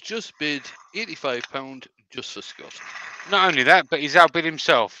Andrew has just bid £85 just for Scott. Not only that, but he's outbid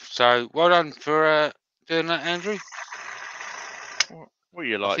himself. So well done for doing that, Andrew. What do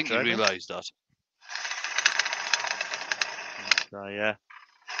you like, I think Jamie? you realise that. So yeah.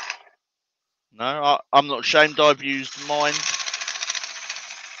 No, I'm not ashamed. I've used mine.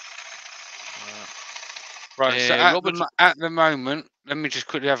 Right, so at the moment, let me just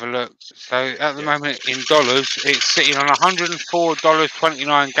quickly have a look. So at the moment, in dollars, it's sitting on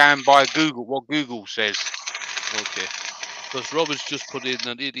 $104.29 going by Google, what Google says. Okay. Because Robert's just put in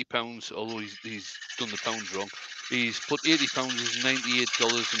that £80, although he's done the pounds wrong. He's put £80 is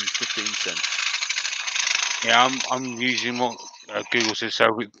 $98.15. Yeah, I'm using what Google says,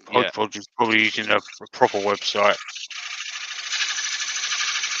 so Hodgepodge is probably using a proper website.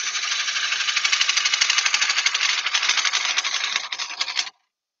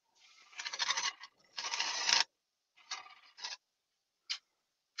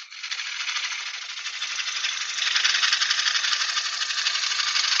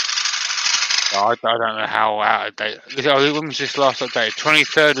 I don't know how out of date. When was this last updated?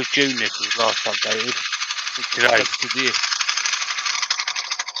 23rd of June. This was last updated. Today. That's today.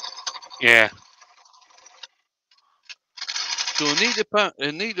 Yeah. So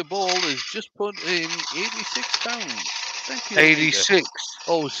Anita Ball has just put in £86. Thank you. Anita. 86.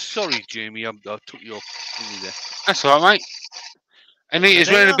 Oh, sorry, Jamie. I took your thingy there. That's all right, mate. Anita's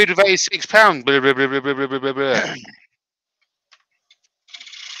winning a Anita? bid of £86. Blah, blah, blah, blah, blah, blah, blah, blah.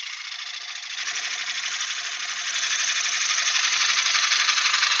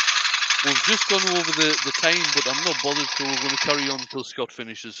 We've just gone over the time, but I'm not bothered, so we're going to carry on until Scott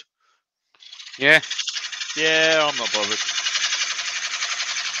finishes. Yeah, Yeah, I'm not bothered.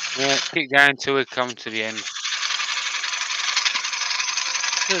 yeah. Keep going till we come to the end.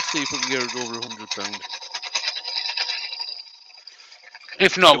 Let's see if we can get it over £100.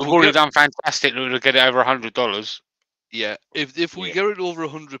 If not, If we've we already get- done fantastic to get it over $100. Yeah, if we Yeah. get it over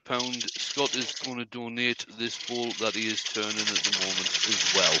 £100, Scott is going to donate this bowl that he is turning at the moment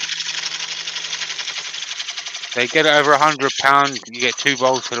as well. They get it over £100, you get 2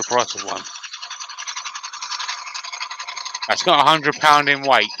 bowls for the price of one. That's not £100 in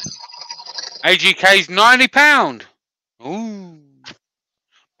weight. AGK's £90. Ooh.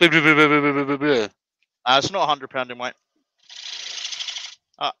 Blah, blah, blah, blah, blah, blah, blah, blah. It's not £100 in weight.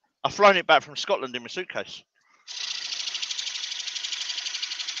 I've flown it back from Scotland in my suitcase.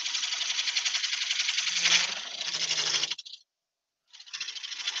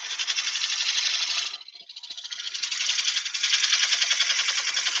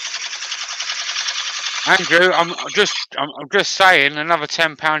 Andrew, I'm just saying, another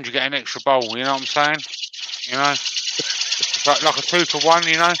 £10 you get an extra bowl. You know what I'm saying? You know, it's like a 2 for 1.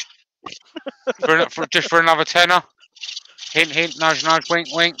 You know, just for another tenner. Hint, hint, nudge, nudge, wink,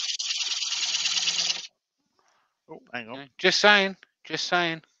 wink. Oh, hang on. Just saying, just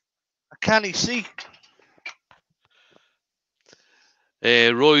saying. Can he see?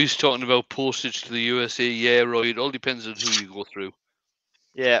 Roy's talking about postage to the USA. Yeah, Roy, it all depends on who you go through.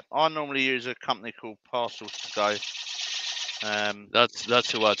 Yeah, I normally use a company called Parcels to Go.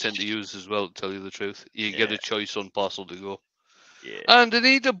 That's who I tend to use as well, to tell you the truth. You get Yeah. a choice on Parcel to Go. Yeah. And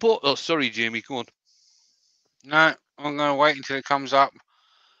Anita bought... Oh, sorry, Jamie, go on. No, I'm going to wait until it comes up.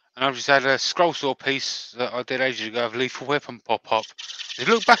 And I've just had a scroll saw piece that I did ages ago of Lethal Weapon pop up. Just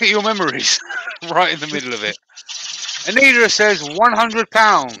look back at your memories, right in the middle of it. Anita says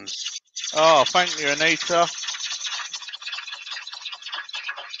 £100. Oh, thank you, Anita.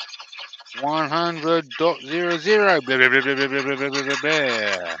 100.00. Blah, blah, blah, blah, blah, blah, blah, blah, blah,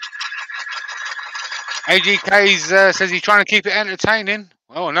 blah. AGK says he's trying to keep it entertaining.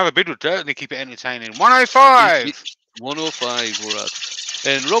 Well, another bid would certainly keep it entertaining. 105. 105 we're at.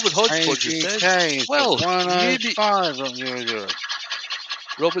 And Robert Hodgepodge just said, well, maybe... 105.00.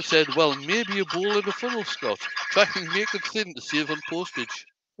 Robert said, well, maybe a bowl in a funnel, Scott. Try and make it thin to save on postage.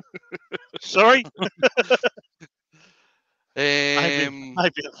 Sorry? Um,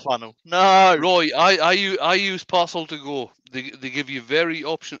 Maybe a funnel. No. Roy, I use Parcel to Go. They give you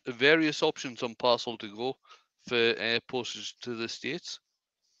various options on Parcel to Go for postage to the States.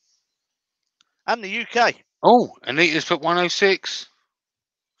 And the UK. Oh, Anita's put 106.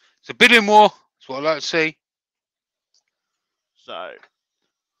 It's a bit more. That's what I like to see. So,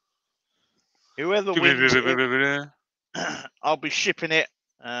 whoever wins it, I'll be shipping it.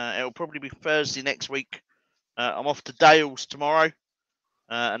 It'll probably be Thursday next week. I'm off to Dales tomorrow.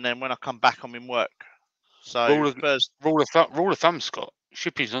 And then when I come back, I'm in work. So, Rule of thumb, Scott.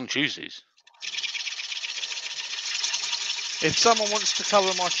 Shipping's on Tuesdays. if someone wants to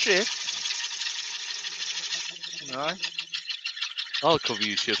cover my shift, you know, I'll cover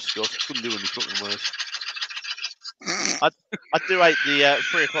your shift, Scott. Couldn't do any cooking worse. I do hate the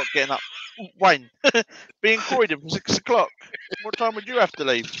 3 o'clock getting up. Ooh, Wayne, being Croydon for 6 o'clock. What time would you have to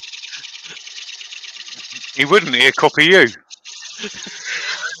leave? He wouldn't. He'd copy you.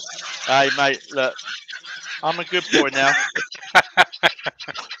 Hey, mate, look, I'm a good boy now.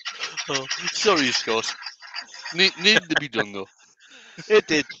 Oh, sorry, Scott. Needed to be done, though. It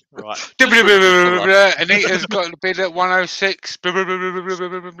did. Right. Anita's got a bid at 106. Blah, blah, blah, blah, blah,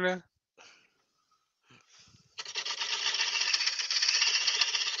 blah, blah, blah.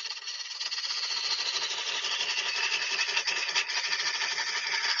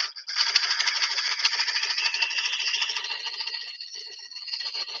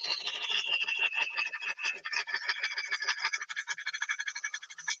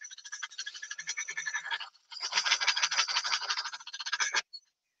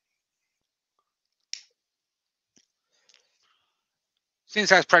 Since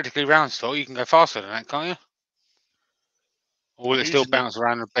that's practically round stock, you can go faster than that, can't you? Or will it still bounce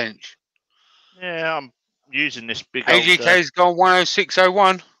around the bench? Yeah, I'm using this big old... AGK's gone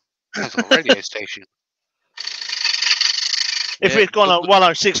 106.01. That's a radio station. If it had gone at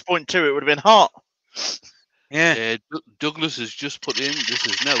 106.2, it would have been hot. Yeah. Douglas has just put in, this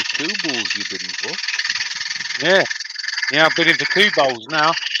is now 2 bowls you're bidding for. Yeah. Yeah, I'm bidding for 2 bowls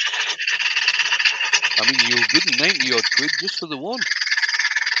now. I mean, you were bidding 90 odd quid just for the one.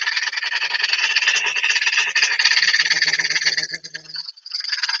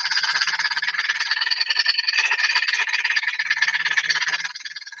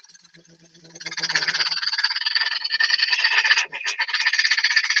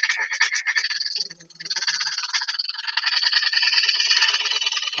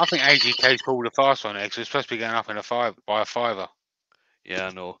 I think AGK's pulled a fast one, because it's supposed to be going up in a by a fiver. Yeah,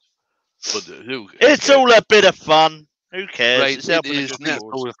 I know. But who It's cares? all a bit of fun. Who cares? Right, It's it helping a is good now.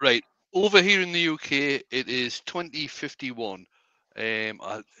 cause. Right, over here in the UK, it is 2051.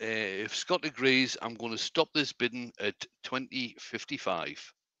 If Scott agrees, I'm going to stop this bidding at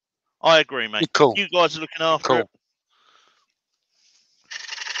 2055. I agree, mate. Cool. You guys are looking after Cool. it.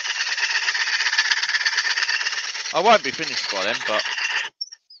 I won't be finished by then, but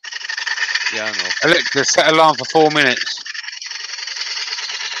Yeah, I know. Alexa, set alarm for 4 minutes.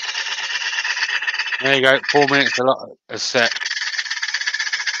 There you go, 4 minutes a set.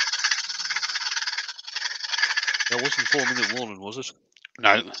 That wasn't 4-minute warning, was it?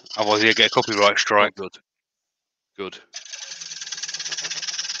 No, otherwise you'll get a copyright strike. Oh, good. Good.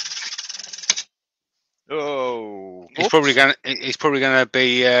 oh, It's probably gonna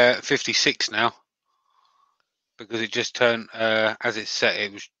be 56 now, because it just turned as it's set.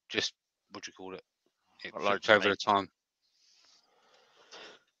 It was just, what do you call it? It Got flipped loads of over the meat. time.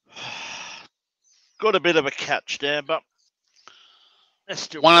 got a bit of a catch there, but there's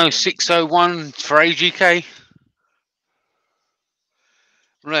still 106.01 for AGK.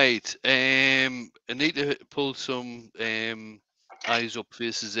 Right. I need to pull some eyes up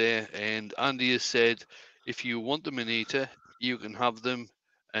faces there. And Andy has said, if you want them, Anita, you can have them.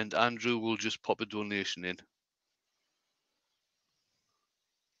 And Andrew will just pop a donation in.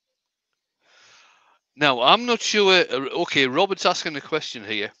 Now, I'm not sure. Okay, Robert's asking a question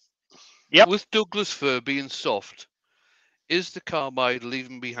here. Yep. With Douglas Fir being soft, is the carbide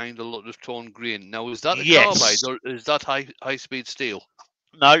leaving behind a lot of torn grain? Now, is that a carbide or is that high-speed steel?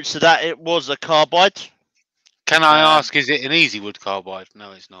 No, so that it was a carbide. Can I ask, is it an easy wood carbide?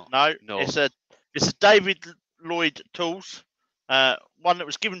 No, it's not. No, it's a David Lloyd Tools, one that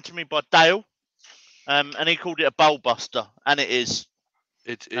was given to me by Dale, and he called it a bowl buster, and it is.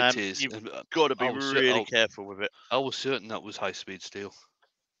 It is. You've got to be really careful with it. I was certain that was high-speed steel.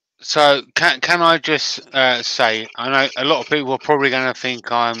 So can I just say, I know a lot of people are probably going to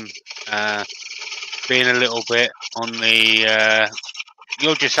think I'm being a little bit on the.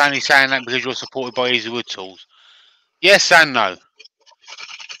 You're just only saying that because you're supported by Easy Wood Tools. Yes and no,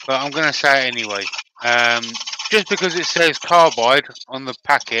 but I'm going to say it anyway. Just because it says carbide on the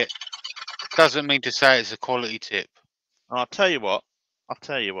packet doesn't mean to say it's a quality tip. I'll tell you what.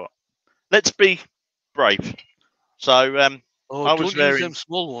 Let's be brave. So I was don't use them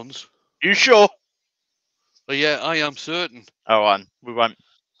small ones. You sure? Oh, yeah, I am certain. All right, we won't.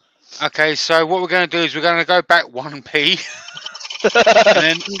 Okay, so what we're going to do is we're going to go back 1p,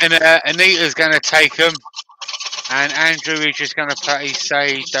 and then Anita's going to take them, and Andrew is just going to put his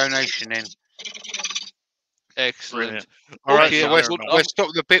say donation in. Excellent. All right, Okay, so we're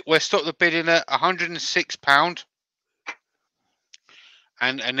stop the bidding at £106,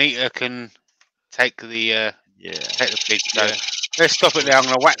 and Anita can take the take the bid. So let's stop it there. I'm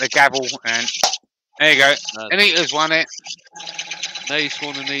going to whack the gavel, and there you go. Anita's won it. Nice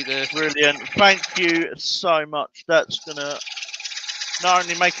one, Anita. Brilliant. Thank you so much. That's going to not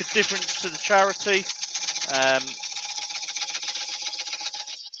only make a difference to the charity,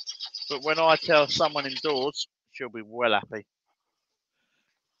 but when I tell someone indoors, she'll be well happy.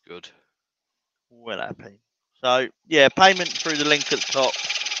 Good. Well happy. So, yeah, payment through the link at the top.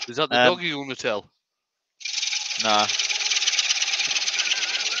 Is that the dog you want to tell? No.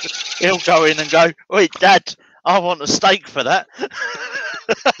 He'll go in and go, wait, Dad, I want a steak for that.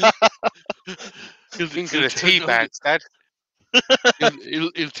 Think of the tea bags, Dad.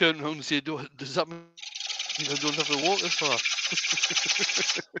 He'll turn around and say, does that mean I don't have to walk this far?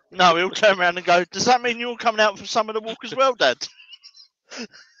 No, he'll turn around and go, does that mean you're coming out for some of the walk as well, Dad?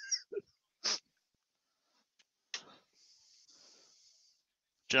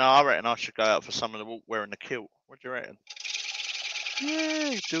 Do you know, I reckon I should go out for some of the walk wearing a kilt. What do you reckon?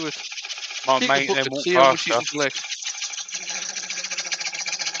 Yeah, do it. My Take mate, the then bucket, walk see how much you faster. can collect.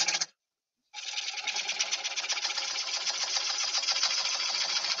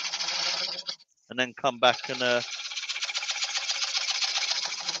 And then come back and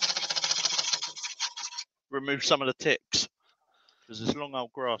remove some of the ticks. Because there's long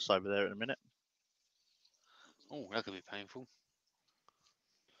old grass over there in a minute. Oh, that could be painful.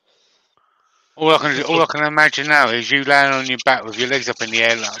 All I can imagine now is you laying on your back with your legs up in the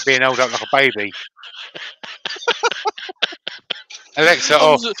air, like, being held up like a baby. Alexa,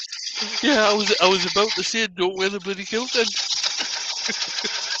 off. I was about to say, don't wear the bloody kilt then.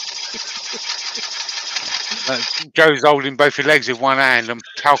 Joe's holding both your legs with one hand and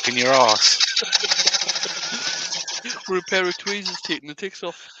talking your ass. We're a pair of tweezers taking the ticks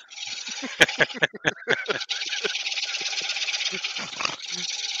off.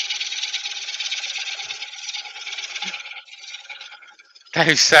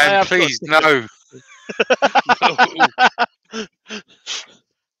 Dave Sam, please, no.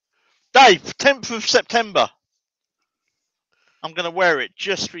 Dave, 10th of September. I'm going to wear it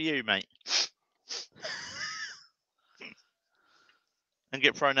just for you, mate. And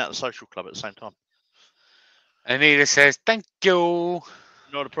get thrown out of the social club at the same time. Anita says, thank you.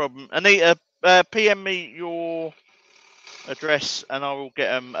 Not a problem. Anita, PM me your address and I will get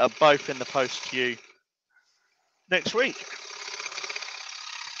them both in the post to you next week.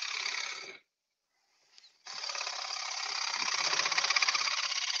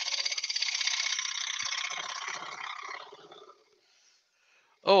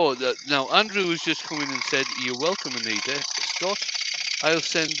 Oh, now Andrew has just come in and said, you're welcome, Anita. Scott, I'll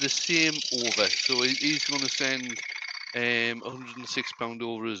send the same over. So he's going to send £106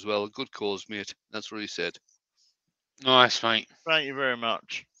 over as well. Good cause, mate. That's what he said. Nice, mate. Thank you very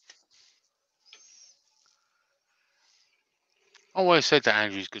much. I always said that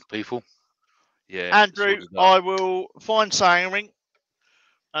Andrew's good people. Yeah. Andrew, so I will find something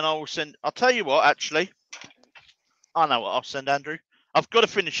and I will send. I'll tell you what, actually. I know what I'll send Andrew. I've got to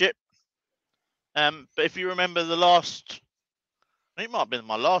finish it. But if you remember the last, it might have been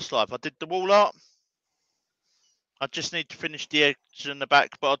my last live. I did the wall art. I just need to finish the edge and the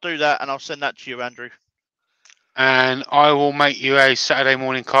back, but I'll do that and I'll send that to you, Andrew. And I will make you a Saturday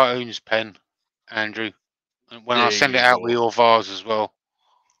morning cartoons pen, Andrew. And when I send it out with your vase as well.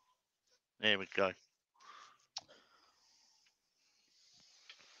 There we go.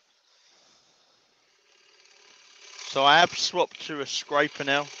 So I have swapped to a scraper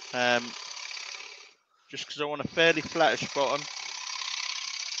now, just because I want a fairly flattish bottom.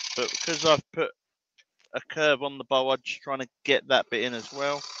 But because I've put a curve on the bow, I'm just trying to get that bit in as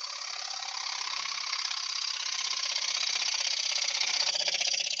well.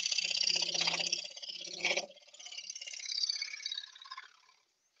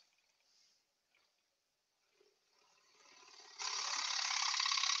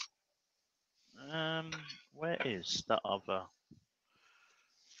 Where is that other?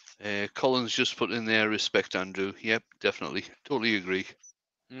 Colin's just put in there, respect Andrew. Yep, definitely. Totally agree.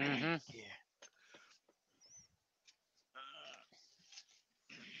 Mm-hmm. Yeah.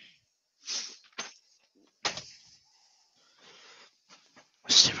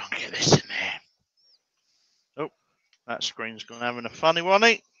 Let's see if I can get this in there. Oh, that screen's gone having a funny one,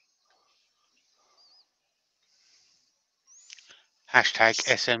 eh? Hashtag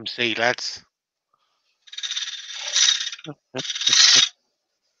SMC, lads.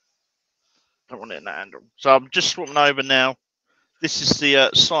 Don't want it in that handle. So I'm just swapping over now. This is the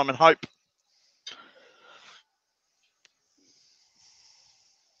Simon Hope.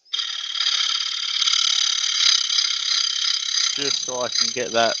 Just so I can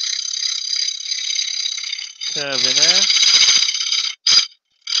get that curve in there.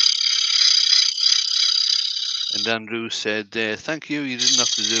 And Andrew said, thank you. You didn't have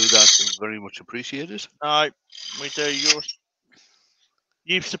to do that. Very much appreciated. No, we do.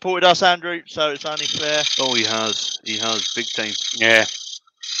 You've supported us, Andrew, so it's only fair. Oh, he has. He has. Big time. Yeah.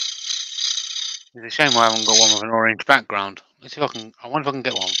 It's a shame I haven't got one with an orange background. Let's see if I can. I wonder if I can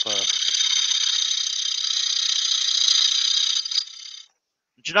get one first.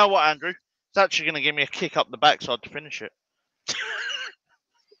 Do you know what, Andrew? It's actually going to give me a kick up the backside to finish it.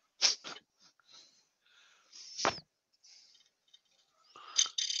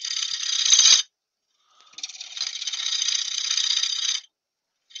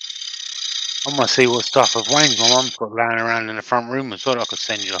 I might see what stuff of Wayne's my mum's got lying around in the front room as well I could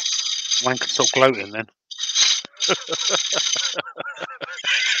send you. Wayne could stop gloating then.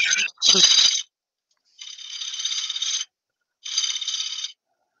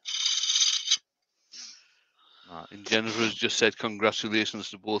 And Jennifer has just said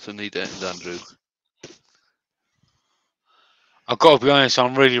congratulations to both Anita and Andrew. I've got to be honest,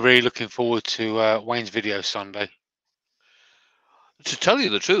 I'm really looking forward to Wayne's video Sunday. To tell you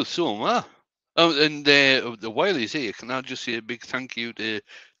the truth, so am I. Oh, and while he's here, can I just say a big thank you to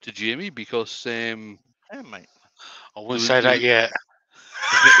Jamie because yeah, mate. I wouldn't say that yet.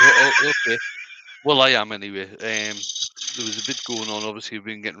 Okay. Well, I am anyway. There was a bit going on. Obviously, we've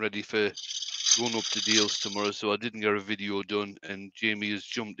been getting ready for going up to Deals tomorrow, so I didn't get a video done. And Jamie has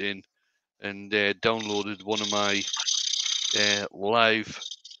jumped in and downloaded one of my live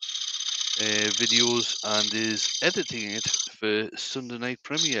videos and is editing it for Sunday night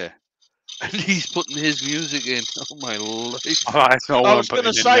premiere. And he's putting his music in. Oh my life! Oh, that's not all I I'm was going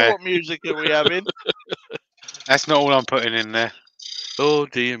putting to in say, there. what music are we having? That's not all I'm putting in there. Oh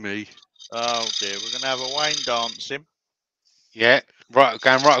dear me! Oh dear, we're going to have a Wayne dancing. Yeah, right,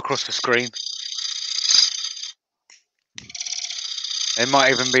 going right across the screen. There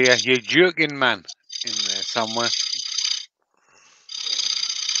might even be a "You Jerking Man" in there somewhere.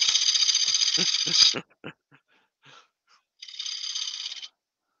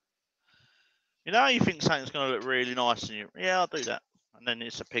 You know how you think something's going to look really nice and you, yeah, I'll do that. And then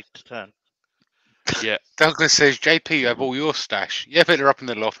it's a pig to turn. Yeah. Douglas says, "JP, you have all your stash." Yeah, but they're up in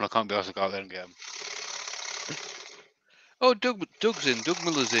the loft, and I can't be asked to go out there and get them. Oh, Doug's in. Doug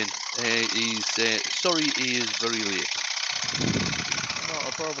Miller's in. He's sorry he is very late. Not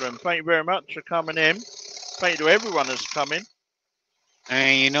a problem. Thank you very much for coming in. Thank you to everyone that's come in. How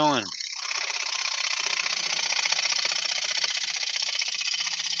you doing?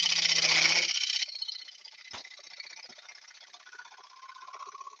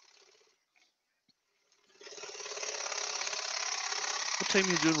 What time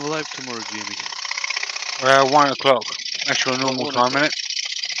are you doing the live tomorrow, Jamie? 1 o'clock. That's your normal 1 time, o'clock. isn't it?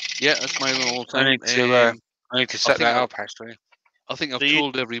 Yeah, that's my normal time. I need to set that up, actually. I think I've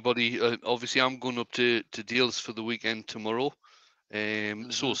told everybody. Obviously, I'm going up to Deals for the weekend tomorrow.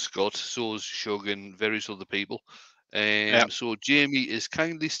 So is Scott, so is Shug, and various other people. So Jamie is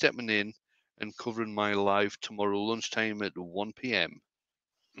kindly stepping in and covering my live tomorrow lunchtime at 1 p.m.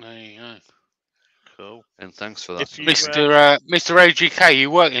 There you go. Cool. And thanks for that. Mr. AGK,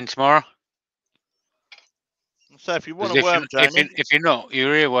 you working tomorrow? So if you want to worm, Jamie. If you're not,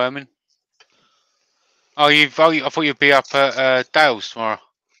 you're earworming. Oh, I thought you'd be up at Dale's tomorrow.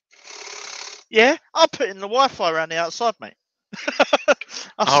 Yeah, I'll put in the Wi-Fi around the outside, mate.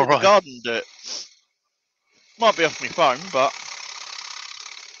 I'll sit in the garden and do it. Might be off my phone, but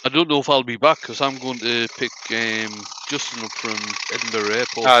I don't know if I'll be back because I'm going to pick Justin up from Edinburgh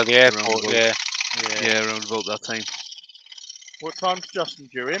Airport. Oh, the airport, yeah. Yeah, around about that time. What time's Justin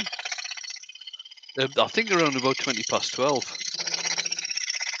due in? I think around about 12:20.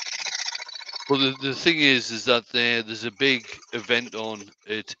 Well, the thing is that there's a big event on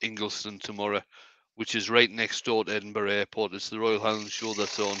at Ingliston tomorrow, which is right next door to Edinburgh Airport. It's the Royal Highland Show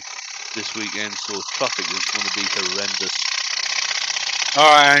that's on this weekend, so traffic is going to be horrendous. All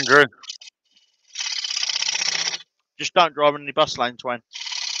right, Andrew. Just don't drive in any bus lanes, Wayne.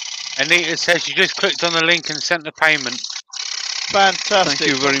 Anita says she just clicked on the link and sent the payment. Fantastic.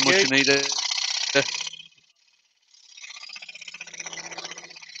 Thank you very much, Anita.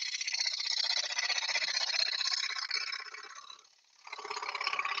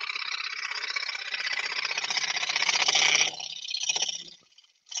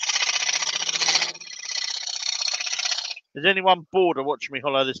 Is anyone bored of watching me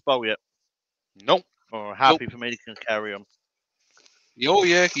hollow this bowl yet? Nope. Or happy for me to carry on? Oh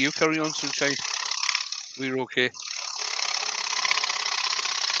yeah, you carry on, Sunshine. We're okay.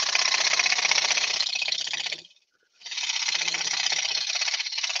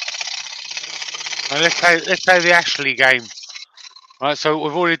 Now let's play the Ashley game. Right, so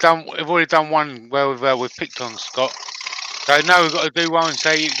we've already done one where we've picked on Scott. So now we've got to do one and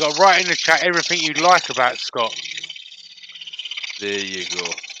say you've got to write in the chat everything you like about Scott. There you go.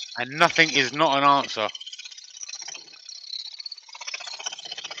 And nothing is not an answer.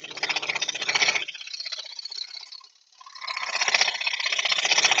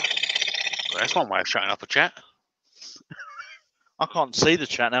 Well, that's one way of shutting up a chat. I can't see the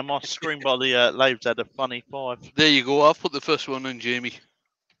chat now. My screen by the lathes had a funny 5. There you go. I've put the first one in, Jamie.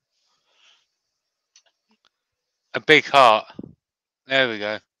 A big heart. There we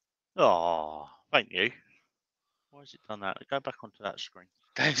go. Oh, thank you. Why has it done that? Go back onto that screen.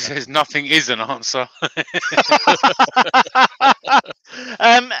 Dave says nothing is an answer.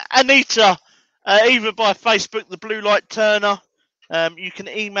 Anita, either by Facebook, the Bluelight Turner. You can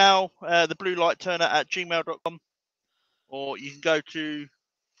email the Bluelight at gmail.com, or you can go to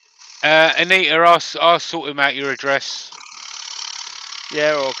Anita, I'll sort him out your address.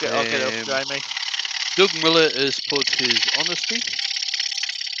 Yeah, I'll get it off Jamie. Doug Miller has put his honesty.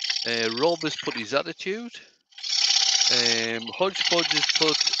 Rob has put his attitude. Hodgepodge has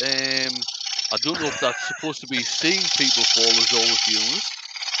put, I don't know if that's supposed to be seeing people fall as all with humans.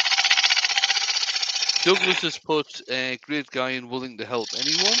 Douglas has put, great guy and willing to help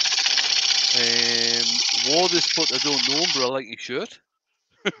anyone. Ward has put, I don't know him, but I like your shirt.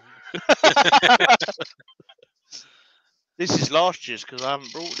 This is last year's because I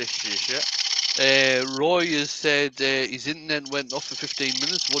haven't brought this year's yet. Roy has said his internet went off for 15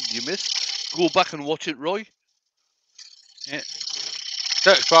 minutes. What did you miss? Go back and watch it, Roy. Yeah.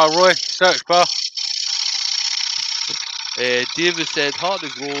 Search bar, Roy. Search bar. David said heart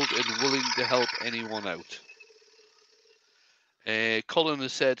of gold and willing to help anyone out. Colin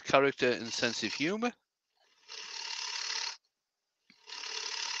has said character and sense of humour.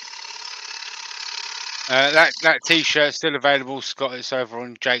 That T-shirt's still available, Scott. It's over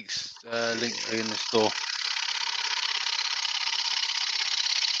on Jake's link tree in the store.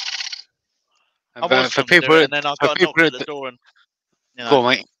 I was for going to do people, it, and then I got a knock people at the door, and you know, go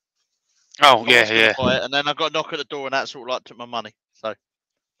on, mate. Oh I was gonna yeah. buy it, and then I got a knock at the door, and that sort of like took my money. So,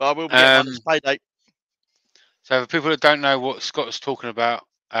 but I will be getting one. It's payday. So for people that don't know what Scott's talking about,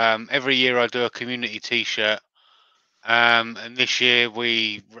 every year I do a community T-shirt, and this year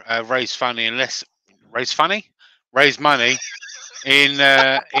we raise money in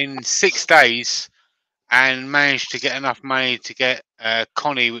 6 days, and managed to get enough money to get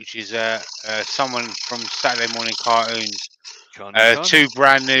Connie, which is someone from Saturday Morning Cartoons, 2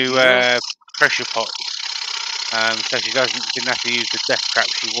 brand new pressure pots. So she didn't have to use the death trap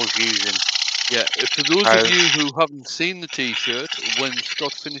she was using. Yeah, for those of you who haven't seen the T-shirt, when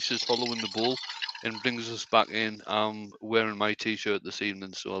Scott finishes following the ball and brings us back in, I'm wearing my T-shirt this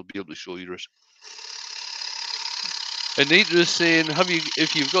evening, so I'll be able to show you it. Anita is saying,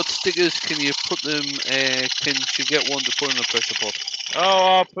 if you've got stickers, can you put them? Can you get one to put in a pressure pot?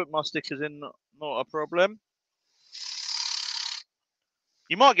 Oh, I'll put my stickers in. Not a problem.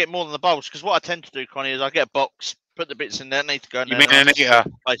 You might get more than the bowls, because what I tend to do, Connie, is I get a box, put the bits in there, need to go in You there. mean Anita?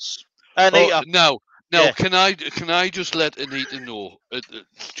 Oh, now, Yeah. can I just let Anita know?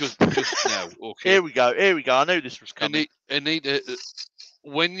 Just now, okay? Here we go. I knew this was coming. Anita,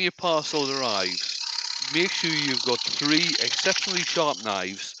 when your parcel arrives, make sure you've got 3 exceptionally sharp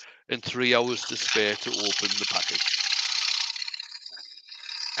knives and 3 hours to spare to open the package.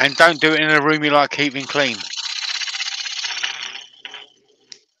 And don't do it in a room you like keeping clean.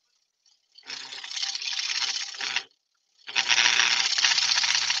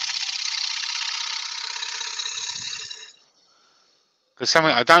 Because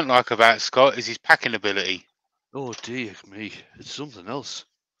something I don't like about Scott is his packing ability. Oh dear me, it's something else.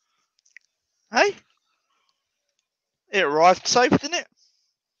 Hey? It arrived safe, didn't it?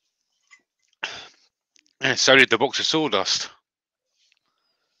 And so did the box of sawdust.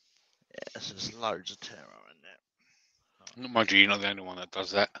 Yes, there's loads of terror in there. Mind you, you're not the only one that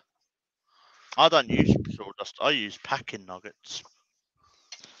does that. I don't use sawdust. I use packing nuggets.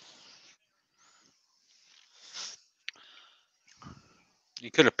 You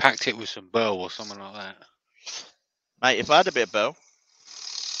could have packed it with some burl or something like that. Mate, if I had a bit of burl.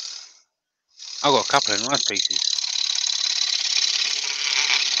 I've got a couple of nice pieces.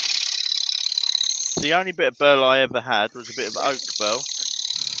 The only bit of burl I ever had was a bit of oak burl.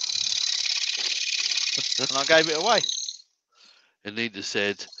 And I gave it away. Anita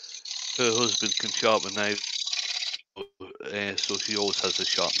said her husband can sharpen knife, so she always has a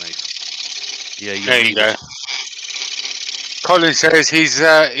sharp knife. Yeah, there you go. Colin says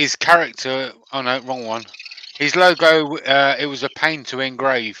his character. Oh no, wrong one. His logo. It was a pain to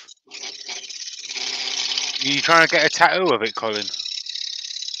engrave. Are you trying to get a tattoo of it, Colin?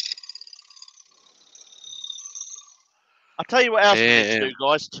 I'll tell you what else we need to do,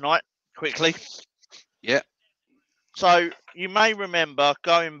 guys, tonight, quickly. Yeah. So, you may remember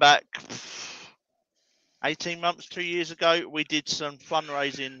going back 18 months, 2 years ago, we did some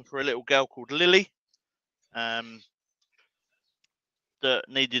fundraising for a little girl called Lily that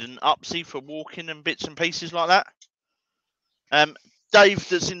needed an upsy for walking and bits and pieces like that. Dave,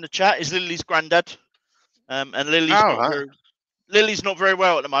 that's in the chat, is Lily's granddad. And Lily's not very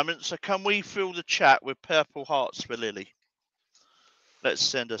well at the moment, so can we fill the chat with purple hearts for Lily? Let's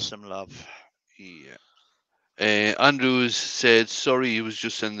send her some love. Yeah. Andrews said, sorry, he was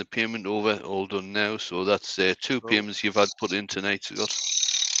just sending the payment over. All done now. So that's 2 payments you've had put in tonight, Scott.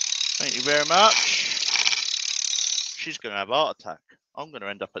 Thank you very much. She's going to have a heart attack. I'm going to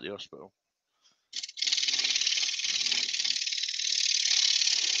end up at the hospital.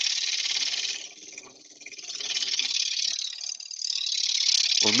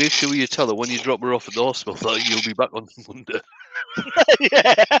 Well, make sure you tell her when you drop her off at the hospital that you'll be back on Monday.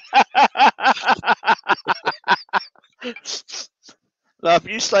 Yeah. Love,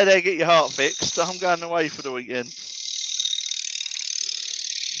 you stay there and get your heart fixed. I'm going away for the weekend.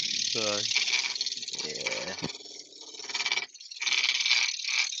 So, yeah.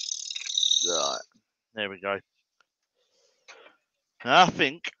 Right. There we go. I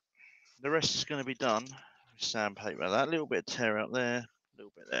think The rest is going to be done. Sandpaper that. A little bit of tear out there. A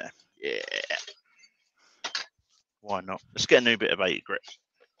little bit there. Yeah. Why not? Let's get a new bit of 80 grit.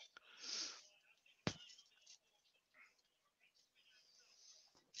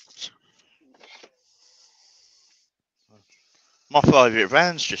 My favourite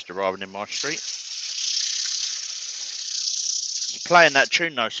van's just arriving in my street. He's playing that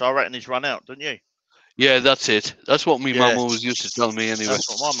tune though, so I reckon he's run out, don't you? Yeah, that's it. That's what my mum Yeah. always used to tell me anyway. That's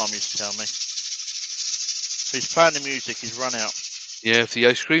what my mum used to tell me. If he's playing the music, he's run out. Yeah, if the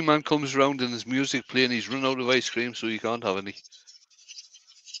ice cream man comes round and there's music playing, he's run out of ice cream, so you can't have any.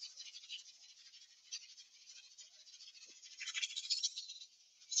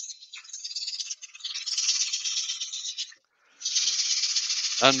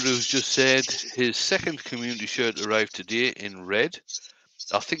 Andrew's just said his second community shirt arrived today in red.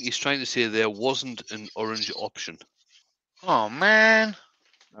 I think he's trying to say there wasn't an orange option. Oh man.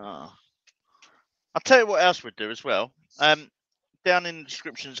 Oh. I'll tell you what else we'd do as well. Down in the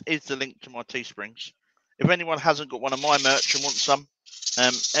descriptions is the link to my Teesprings. If anyone hasn't got one of my merch and wants some,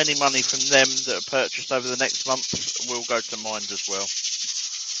 any money from them that are purchased over the next month will go to mine as well.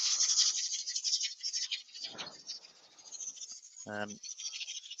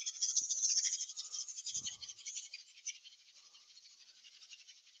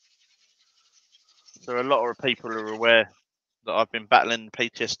 So a lot of people are aware that I've been battling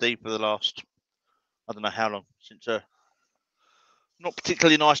PTSD for the last, I don't know how long, since a not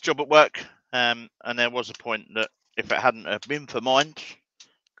particularly nice job at work. And there was a point that if it hadn't have been for Mind,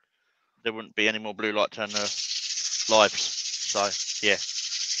 there wouldn't be any more Bluelight Turner lives. So yeah,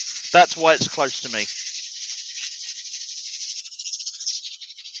 that's why it's close to me.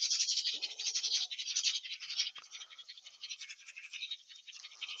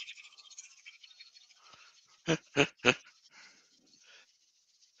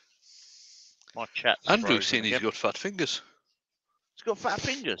 My chat's Andrew's frozen saying he's again. got fat fingers. He's got fat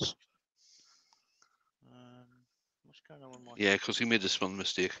fingers. What's going on with my? Yeah, because he made a spelling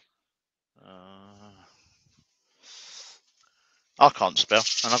mistake. I can't spell,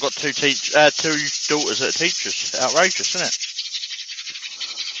 and I've got two daughters that are teachers. Outrageous, isn't it?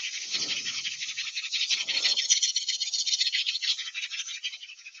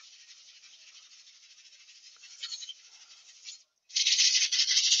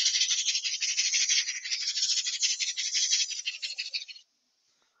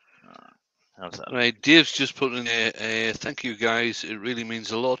 How's that? Right, Dave's just put in a thank you guys. It really means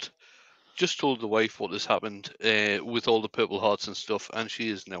a lot. Just told the wife what has happened with all the Purple Hearts and stuff, and she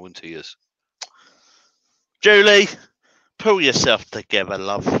is now in tears. Julie, pull yourself together,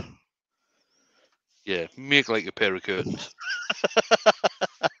 love. Yeah, make like a pair of curtains.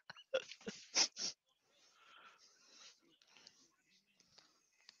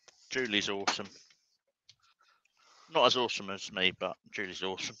 Julie's awesome. Not as awesome as me, but Julie's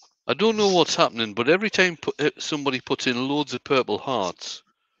awesome. I don't know what's happening, but every time somebody puts in loads of Purple Hearts,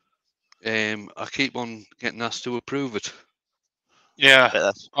 I keep on getting asked to approve it.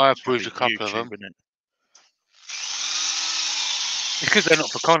 Yeah, I approved a couple of them. Isn't it? Because they're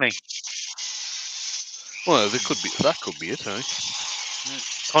not for Connie. Well, that could be it, right?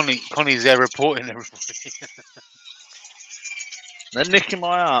 Connie's there reporting everybody. They're nicking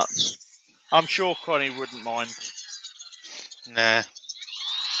my hearts. I'm sure Connie wouldn't mind. Nah.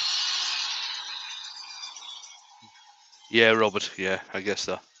 Yeah, Robert. Yeah, I guess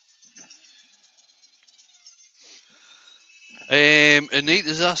that.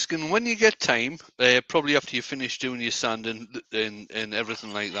 Anita's asking, when you get time, probably after you finish doing your sand and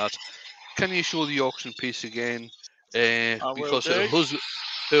everything like that, can you show the auction piece again? Because her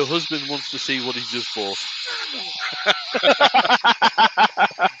husband wants to see what he just bought.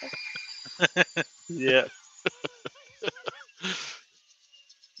 Yeah.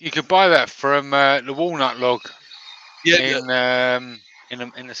 You could buy that from the Walnut Log. Yeah,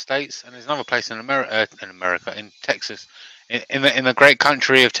 in the States, and there's another place in America, in Texas, in the great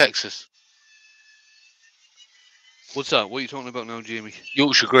country of Texas. What's that? What are you talking about now, Jamie?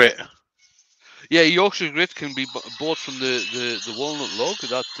 Yorkshire Grit. Yeah, Yorkshire Grit can be bought from the Walnut Log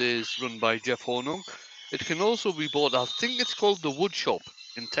that is run by Jeff Hornung. It can also be bought, I think it's called the Wood Shop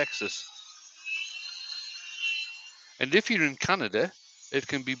in Texas. And if you're in Canada, it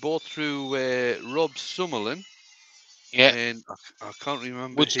can be bought through Rob Summerlin. Yeah. And I can't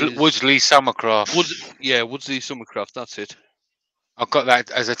remember Woodsley Summercraft. Woodsley Summercraft, that's it. I've got that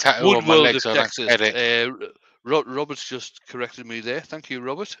as a tattoo on my leg, so I don't forget it. Robert's just corrected me there. Thank you,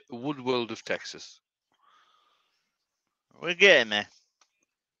 Robert. Wood World of Texas. We're getting there.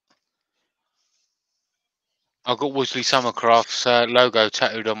 I've got Worsley Summercraft's logo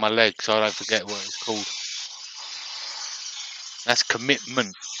tattooed on my leg, so I don't forget what it's called. That's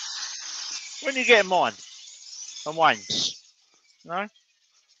commitment. When you get mine and Wayne's, no?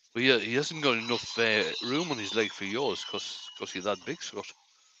 Well, he hasn't got enough room on his leg for yours because you're that big, Scott.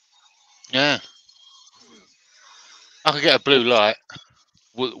 Yeah. I could get a blue light.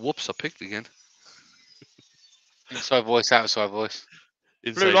 Whoops, I picked again. Inside voice, outside voice.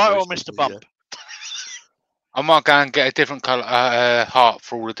 Blue light or Mr. Bump? I might go and get a different colour heart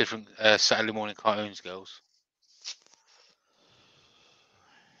for all the different Saturday morning cartoons girls.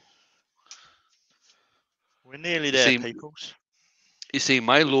 We're nearly there, peoples. You see,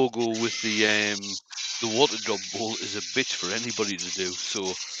 my logo with the water drop bowl is a bitch for anybody to do. So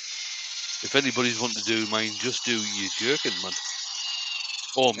if anybody's wanting to do mine, just do your jerkin, man.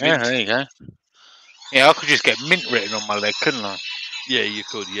 Or mint. Yeah, there you go. Yeah, I could just get mint written on my leg, couldn't I? Yeah, you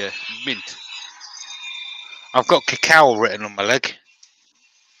could. Yeah, mint. I've got cacao written on my leg.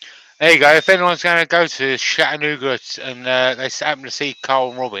 There you go. If anyone's going to go to Chattanooga and they happen to see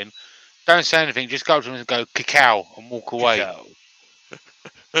Carl and Robin, don't say anything. Just go up to them and go cacao and walk away. Cacao.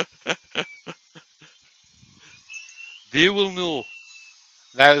 They will know.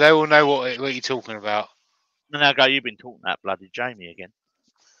 They will know what you're talking about. And now go, you've been talking that bloody Jamie again.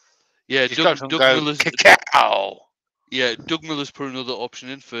 Yeah, Just Doug go Miller's cacao. Yeah, Doug Miller's put another option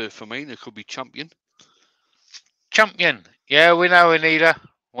in for mine. It could be champion. Champion. Yeah, we know, Anita.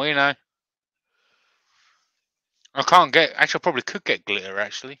 We know. I can't get. Actually, I probably could get glitter.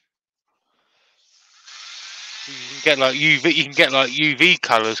 Actually, you can get like UV. You can get like UV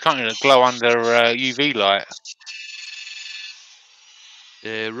colours, can't you? That glow under UV light.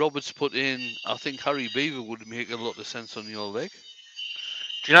 Robert's put in. I think Harry Beaver would make a lot of sense on your leg.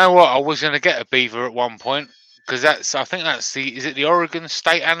 Do you know what? I was going to get a beaver at one point because that's. I think that's the. Is it the Oregon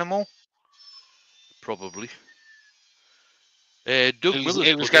state animal? Probably. Doug Miller's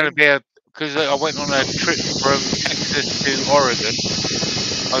it was going to be a because I went on a trip from Texas to Oregon.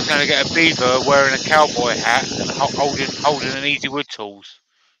 I was going to get a beaver wearing a cowboy hat and holding an easy wood tool.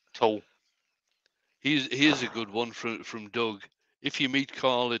 Here's a good one from Doug. If you meet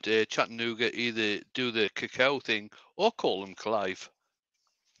Carl at Chattanooga, either do the cacao thing or call him Clive.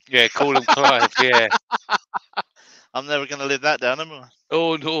 Yeah, call him Clive. Yeah. I'm never going to live that down, am I?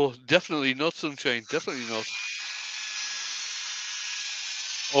 Oh no, definitely not, Sunshine. Definitely not.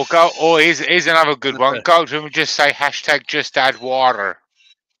 Or here's another good one. Go to him and just say hashtag just add water.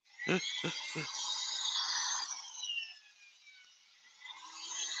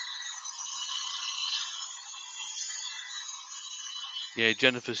 Yeah,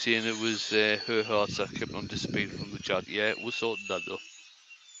 Jennifer saying it was her hearts that kept on disappearing from the chat. Yeah, we're sorting that though.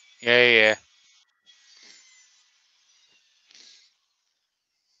 Yeah.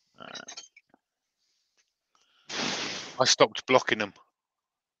 I stopped blocking them.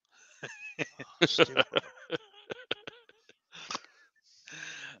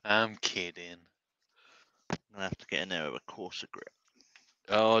 I'm kidding. I'm going to have to get in there with a coarser grip.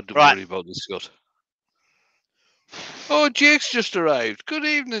 Oh, don't worry about this, Scott. Oh, Jake's just arrived. Good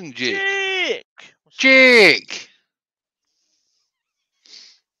evening, Jake. Jake!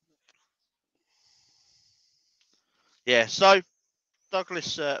 Yeah, so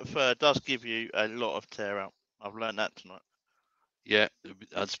Douglas Fir does give you a lot of tear out. I've learned that tonight. Yeah,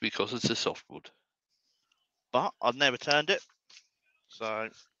 that's because it's a softwood. But I've never turned it. So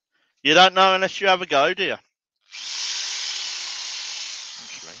you don't know unless you have a go, do you?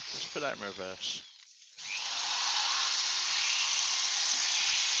 Actually, let's put that in reverse.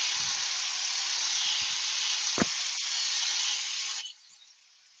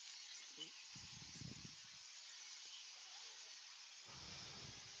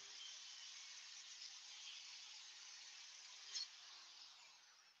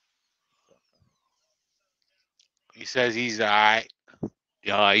 He says he's alright.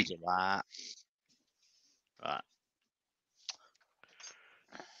 Yeah, He's alright. Right.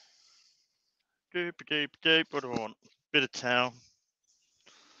 Doop. What do I want? Bit of towel.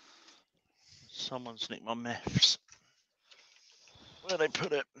 Someone snicked my meths. Where they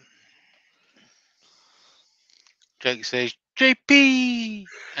put it? Jake says, JP!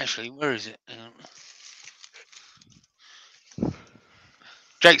 Actually, where is it?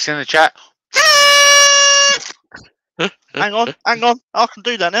 Jake's in the chat. Hang on. I can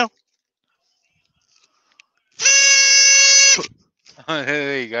do that now.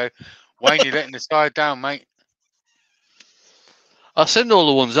 There you go. Wayne, you're letting the side down, mate. I sent all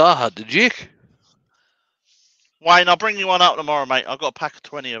the ones I had to Jake. Wayne, I'll bring you one up tomorrow, mate. I've got a pack of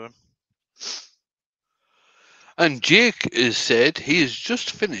 20 of them. And Jake has said he has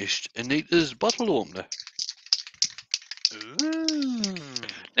just finished Anita's bottle opener.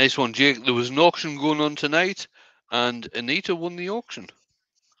 Nice one, Jake. There was an auction going on tonight, and Anita won the auction.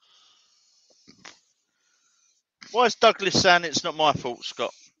 Why is Douglas saying it's not my fault,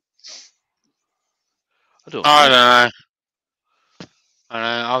 Scott? I don't I know. don't know.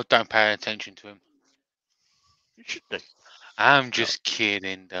 I don't pay attention to him. You should do. I'm just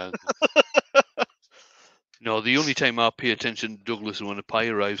kidding, Douglas. No, the only time I pay attention to Douglas is when a pie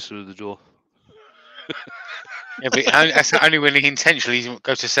arrives through the door. Yeah, but that's only when he intentionally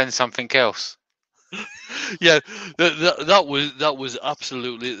goes to send something else. Yeah, that was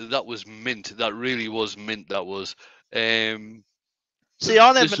absolutely, that was mint. That really was mint. That was. See,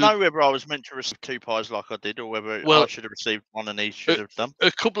 I never this know whether I was meant to receive 2 pies like I did, or whether Well, I should have received one and he should have done.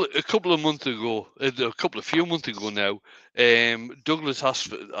 a couple of months ago, a few months ago now, Douglas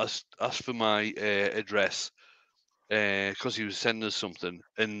asked for my address because he was sending us something,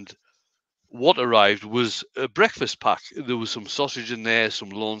 and what arrived was a breakfast pack. There was some sausage in there, some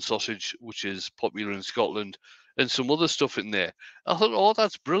lawn sausage, which is popular in Scotland, and some other stuff in there. I thought, oh,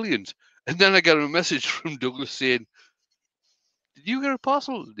 that's brilliant. And then I got a message from Douglas saying, "Did you get a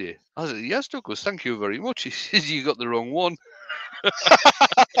parcel today?" I said, "Yes, Douglas, thank you very much." He says, "You got the wrong one."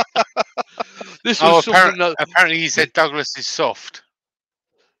 This was something that apparently he said Douglas is soft.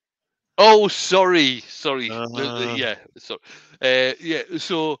 Oh, sorry. Uh.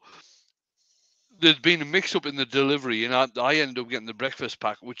 So there'd been a mix-up in the delivery, and I ended up getting the breakfast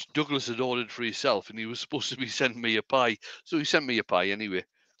pack, which Douglas had ordered for himself, and he was supposed to be sending me a pie. So he sent me a pie anyway.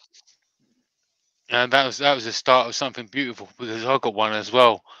 And that was the start of something beautiful, because I got one as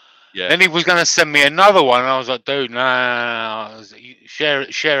well. Yeah. Then he was going to send me another one, and I was like, dude, no, share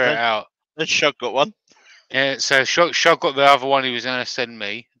it out. Then Shug got one. Yeah, so Shug got the other one he was going to send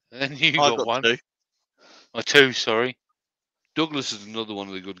me. And then you got one. 2. Or 2, sorry. Douglas is another one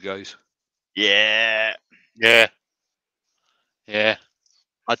of the good guys. Yeah. Yeah. Yeah.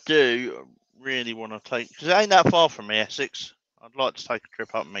 I do really want to take, because it ain't that far from me, Essex. I'd like to take a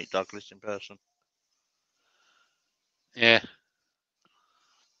trip up and meet Douglas in person. Yeah.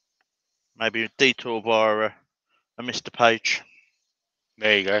 Maybe a detour via a Mr. Page.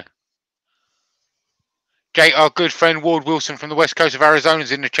 There you go. Jake, our good friend Ward Wilson from the west coast of Arizona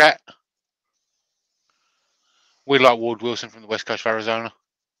is in the chat. We like Ward Wilson from the west coast of Arizona.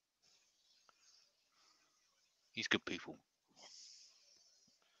 He's good people.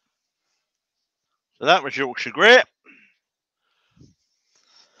 So that was Yorkshire Grit.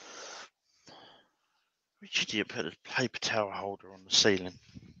 Which idiot put a paper towel holder on the ceiling?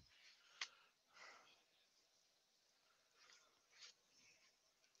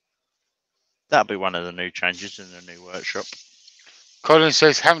 That'll be one of the new changes in the new workshop. Colin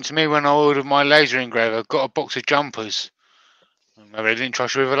says, happened to me when I ordered my laser engraver. Got a box of jumpers. Maybe they didn't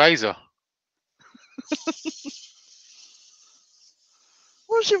trust you with a laser.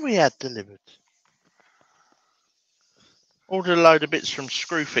 What was it we had delivered? Ordered a load of bits from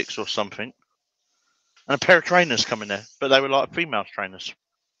Screwfix or something. And a pair of trainers coming there. But they were like female trainers.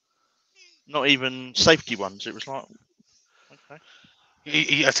 Not even safety ones. It was like, okay.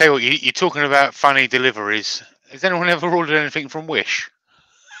 I tell you what, you're talking about funny deliveries. Has anyone ever ordered anything from Wish?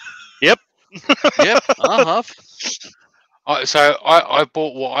 Yep. Yep, I have. So I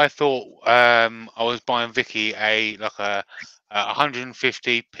bought what I thought I was buying Vicky a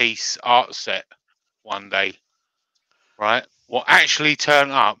 150 piece art set one day, right? What actually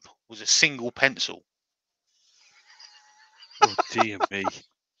turned up was a single pencil. Oh dear me.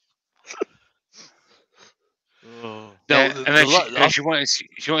 Oh. Now, and then she wanted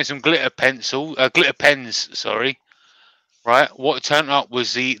some glitter pens, sorry. Right? What turned up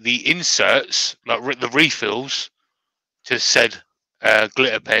was the inserts, like the refills to said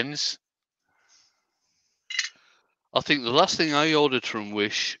glitter pens. I think the last thing I ordered from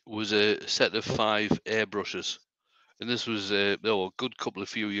Wish was a set of 5 airbrushes, and this was a good couple of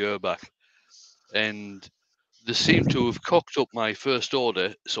few years back, and they seemed to have cocked up my first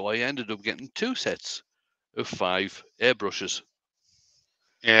order, so I ended up getting 2 sets of 5 airbrushes.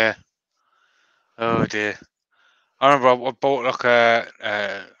 Yeah. Oh dear. I remember I bought like I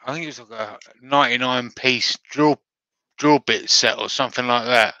think it was like a 99 piece drill bit set or something like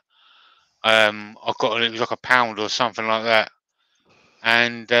that. I got it was like £1 or something like that,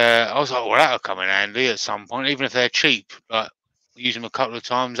 and I was like, well, that'll come in handy at some point, even if they're cheap. Like use them a couple of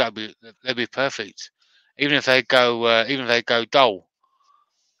times, they'd be perfect. Even if they go dull,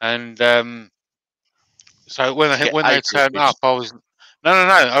 and so when they turned up, I was no.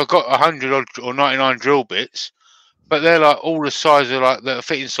 I got 100 or 99 drill bits, but they're like all the size of like that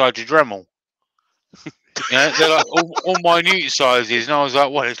fit inside your Dremel. Yeah, they're like all minute sizes, and I was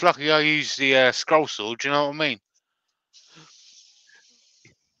like, "Well, it's lucky I used the scroll saw." Do you know what I mean?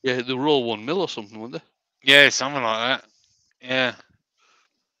 Yeah, they were all 1 mil or something, weren't they? Yeah, something like that. Yeah,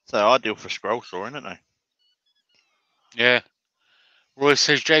 So ideal for scroll sawing, aren't they? yeah. Roy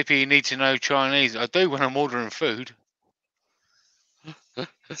says, JP, you need to know Chinese. I do when I'm ordering food. Do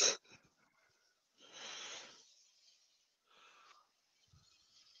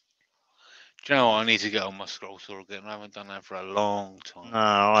you know what? I need to get on my scroll saw again. I haven't done that for a long time. No,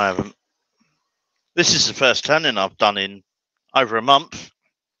 I haven't. This is the first turning I've done in over a month.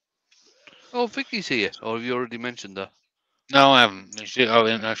 Oh, Vicky's here. Or have you already mentioned that? No, I haven't. Oh,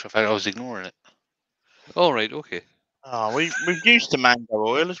 in actual fact, I was ignoring it. All right, okay. Oh, we've used the mango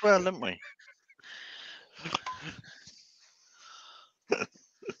oil as well, haven't we?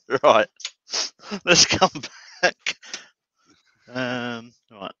 Right. Let's come back.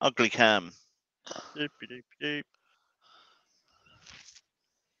 Right, ugly cam. Doop-a-doop-a-doop.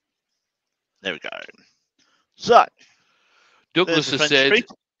 There we go. So, Douglas there's the has French said, feet.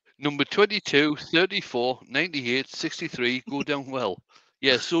 number 22, 34, 98, 63 go down well.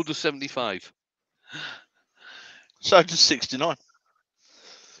 Yeah, so does 75. So does 69.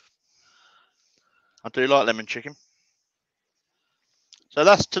 I do like lemon chicken. So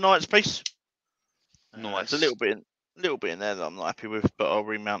that's tonight's piece. Nice. There's a little bit in there that I'm not happy with, but I'll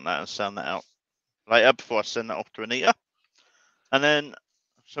remount that and sound that out later before I send that off to Anita. And then,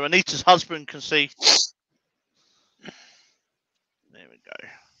 so Anita's husband can see. There we go.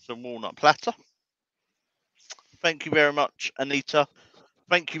 Some walnut platter. Thank you very much, Anita.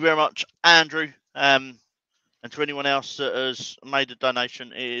 Thank you very much, Andrew. And to anyone else that has made a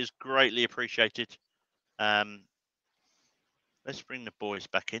donation, it is greatly appreciated. Let's bring the boys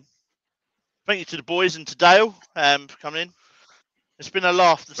back in. Thank you to the boys and to Dale for coming in. It's been a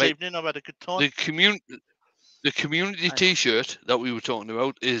laugh this evening. I've had a good time. The community T-shirt that we were talking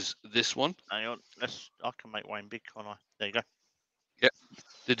about is this one. Hang on, I can make Wayne big, can't I? There you go. Yep.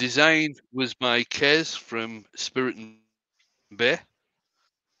 The design was by Kez from Spirit and Bear.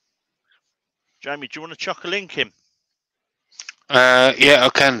 Jamie, do you want to chuck a link in? Yeah, I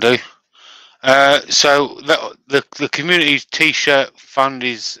can do. So the community T-shirt fund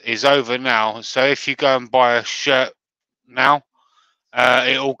is over now. So if you go and buy a shirt now,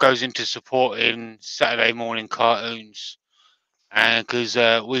 it all goes into supporting Saturday morning cartoons, and because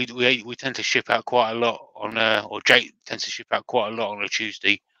we tend to ship out quite a lot on or Jake tends to ship out quite a lot on a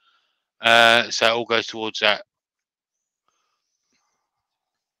Tuesday, so it all goes towards that.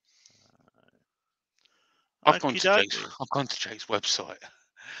 I've gone to Jake's website.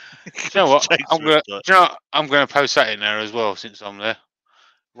 Do you know what? I'm gonna post that in there as well since I'm there.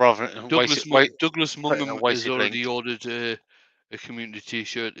 Rather than Douglas Mungham has already link. ordered a community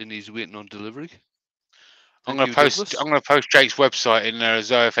T-shirt and he's waiting on delivery. I'm gonna post Jake's website in there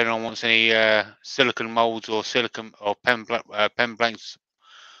as well if anyone wants any silicon molds or silicon or pen blanks,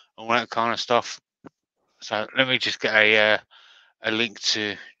 all that kind of stuff. So let me just get a link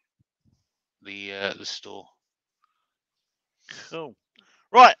to the store. Cool.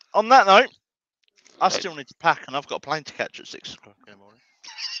 Right. On that note, I still need to pack, and I've got a plane to catch at 6 o'clock in the morning.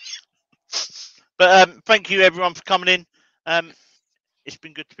 But thank you everyone for coming in. It's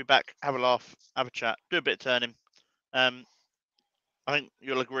been good to be back. Have a laugh, have a chat, do a bit of turning. I think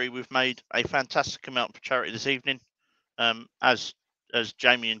you'll agree we've made a fantastic amount for charity this evening. As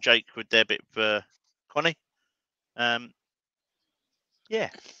Jamie and Jake with their bit for Connie. Yeah.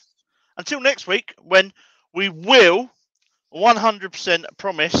 Until next week, when we will 100%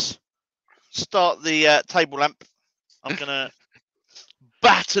 promise start the table lamp. I'm gonna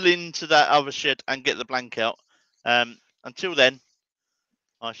battle into that other shed and get the blank out. Until then,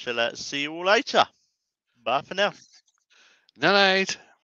 I shall see you all later. Bye for now. Night.